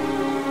last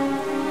one.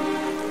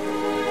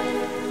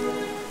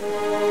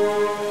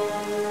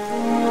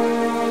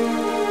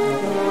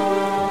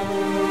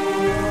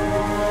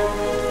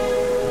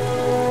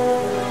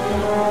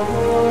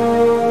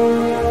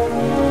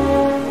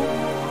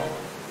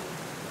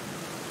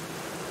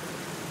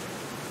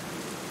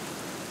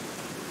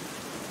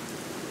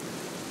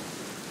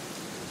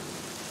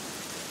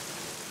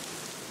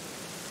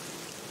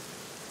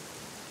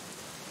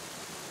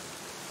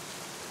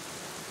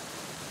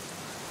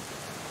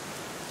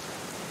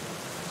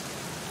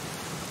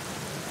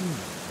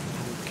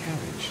 Our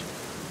carriage.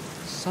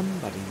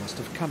 Somebody must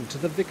have come to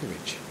the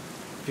vicarage.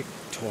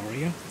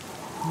 Victoria?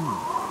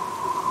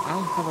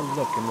 I'll have a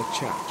look in the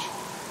church.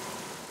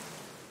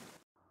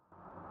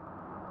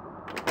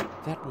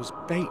 That was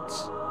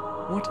Bates.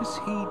 What is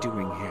he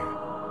doing here?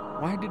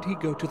 Why did he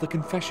go to the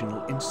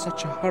confessional in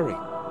such a hurry?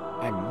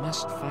 I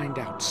must find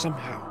out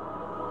somehow.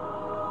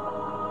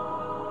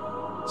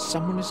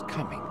 Someone is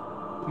coming.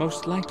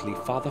 Most likely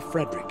Father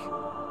Frederick.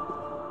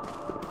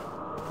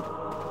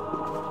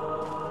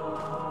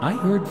 I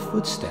heard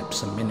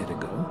footsteps a minute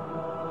ago.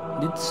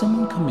 Did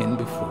someone come in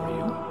before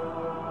you?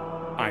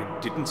 I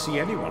didn't see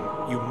anyone.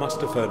 You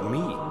must have heard me.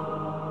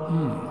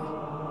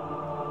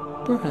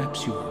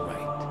 Perhaps you are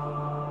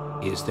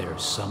right. Is there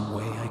some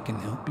way I can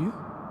help you?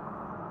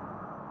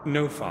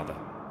 No, Father.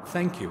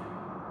 Thank you.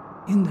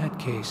 In that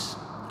case,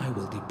 I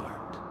will depart.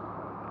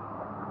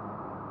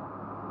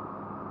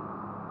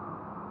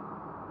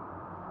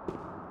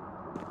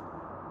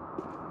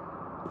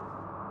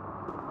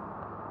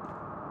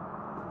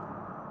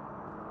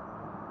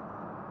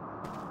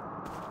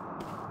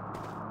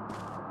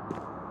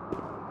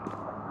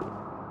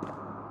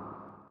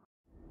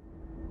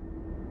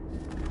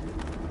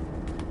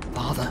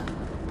 Father,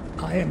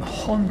 I am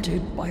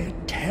haunted by a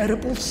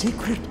terrible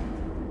secret.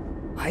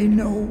 I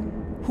know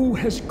who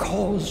has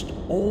caused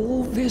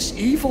all this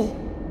evil.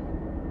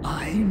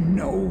 I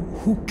know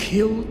who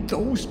killed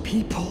those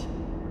people.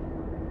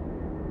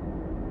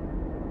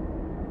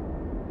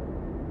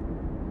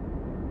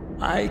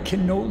 I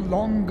can no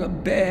longer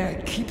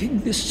bear keeping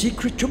this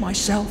secret to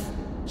myself,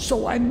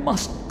 so I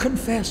must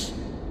confess.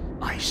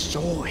 I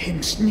saw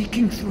him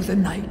sneaking through the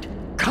night,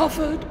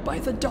 covered by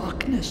the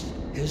darkness.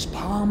 His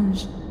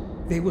palms,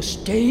 they were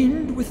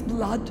stained with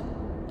blood,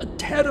 a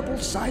terrible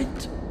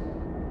sight.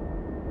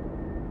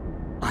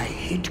 I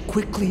hid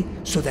quickly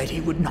so that he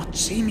would not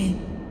see me.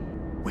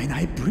 When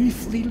I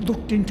briefly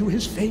looked into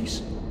his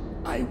face,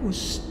 I was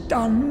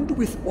stunned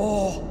with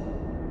awe.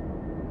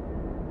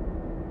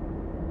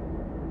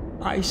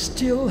 I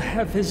still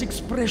have his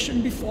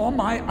expression before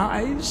my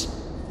eyes.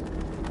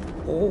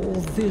 All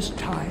this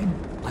time,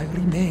 I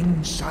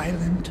remained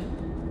silent.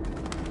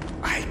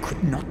 I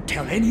could not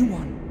tell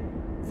anyone.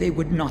 They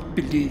would not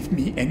believe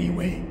me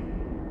anyway.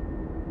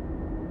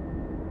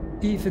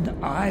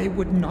 Even I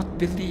would not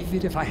believe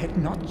it if I had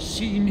not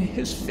seen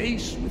his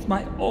face with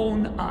my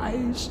own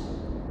eyes.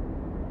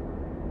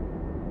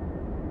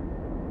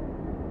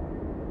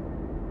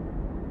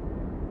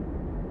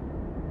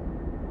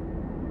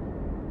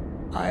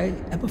 I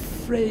am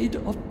afraid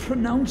of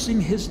pronouncing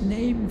his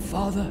name,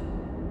 Father.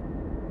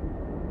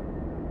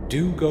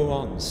 Do go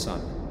on,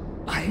 son.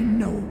 I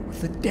know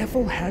the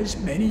devil has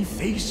many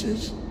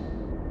faces.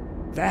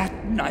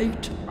 That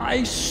night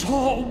I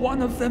saw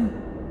one of them.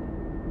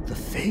 The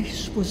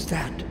face was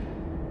that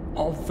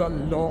of the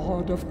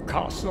Lord of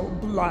Castle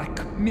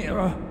Black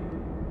Mirror,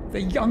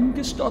 the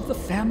youngest of the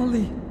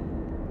family,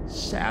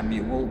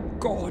 Samuel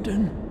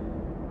Gordon.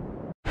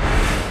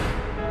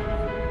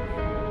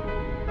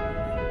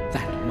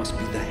 That must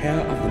be the hair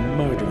of the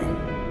murderer.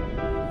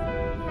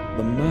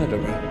 The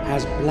murderer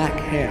has black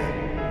hair.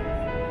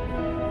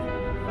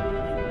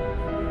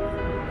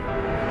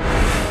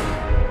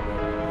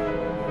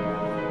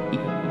 He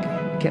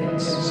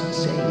kept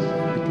saying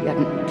that he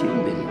hadn't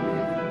killed him.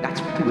 That's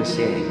what he was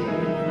saying.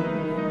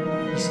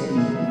 He said he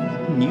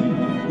knew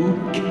who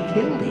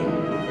killed him.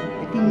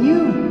 That he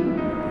knew.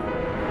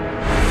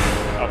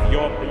 Of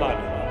your blood,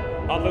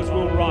 others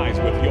will rise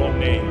with your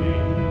name,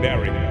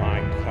 bearing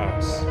my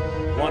curse.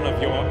 One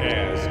of your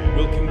heirs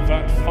will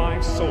convert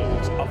 5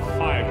 souls of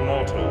 5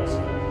 mortals.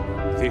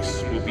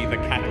 This will be the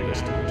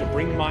catalyst to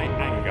bring my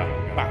anger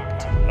back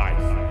to life.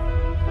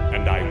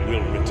 And I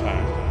will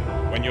return.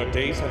 When your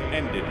days have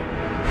ended,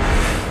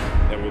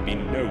 there will be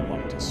no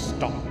one to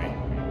stop me.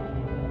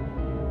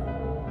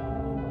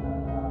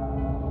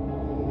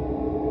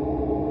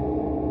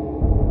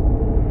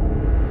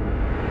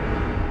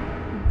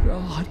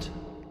 God,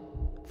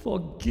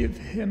 forgive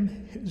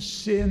him his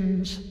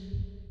sins.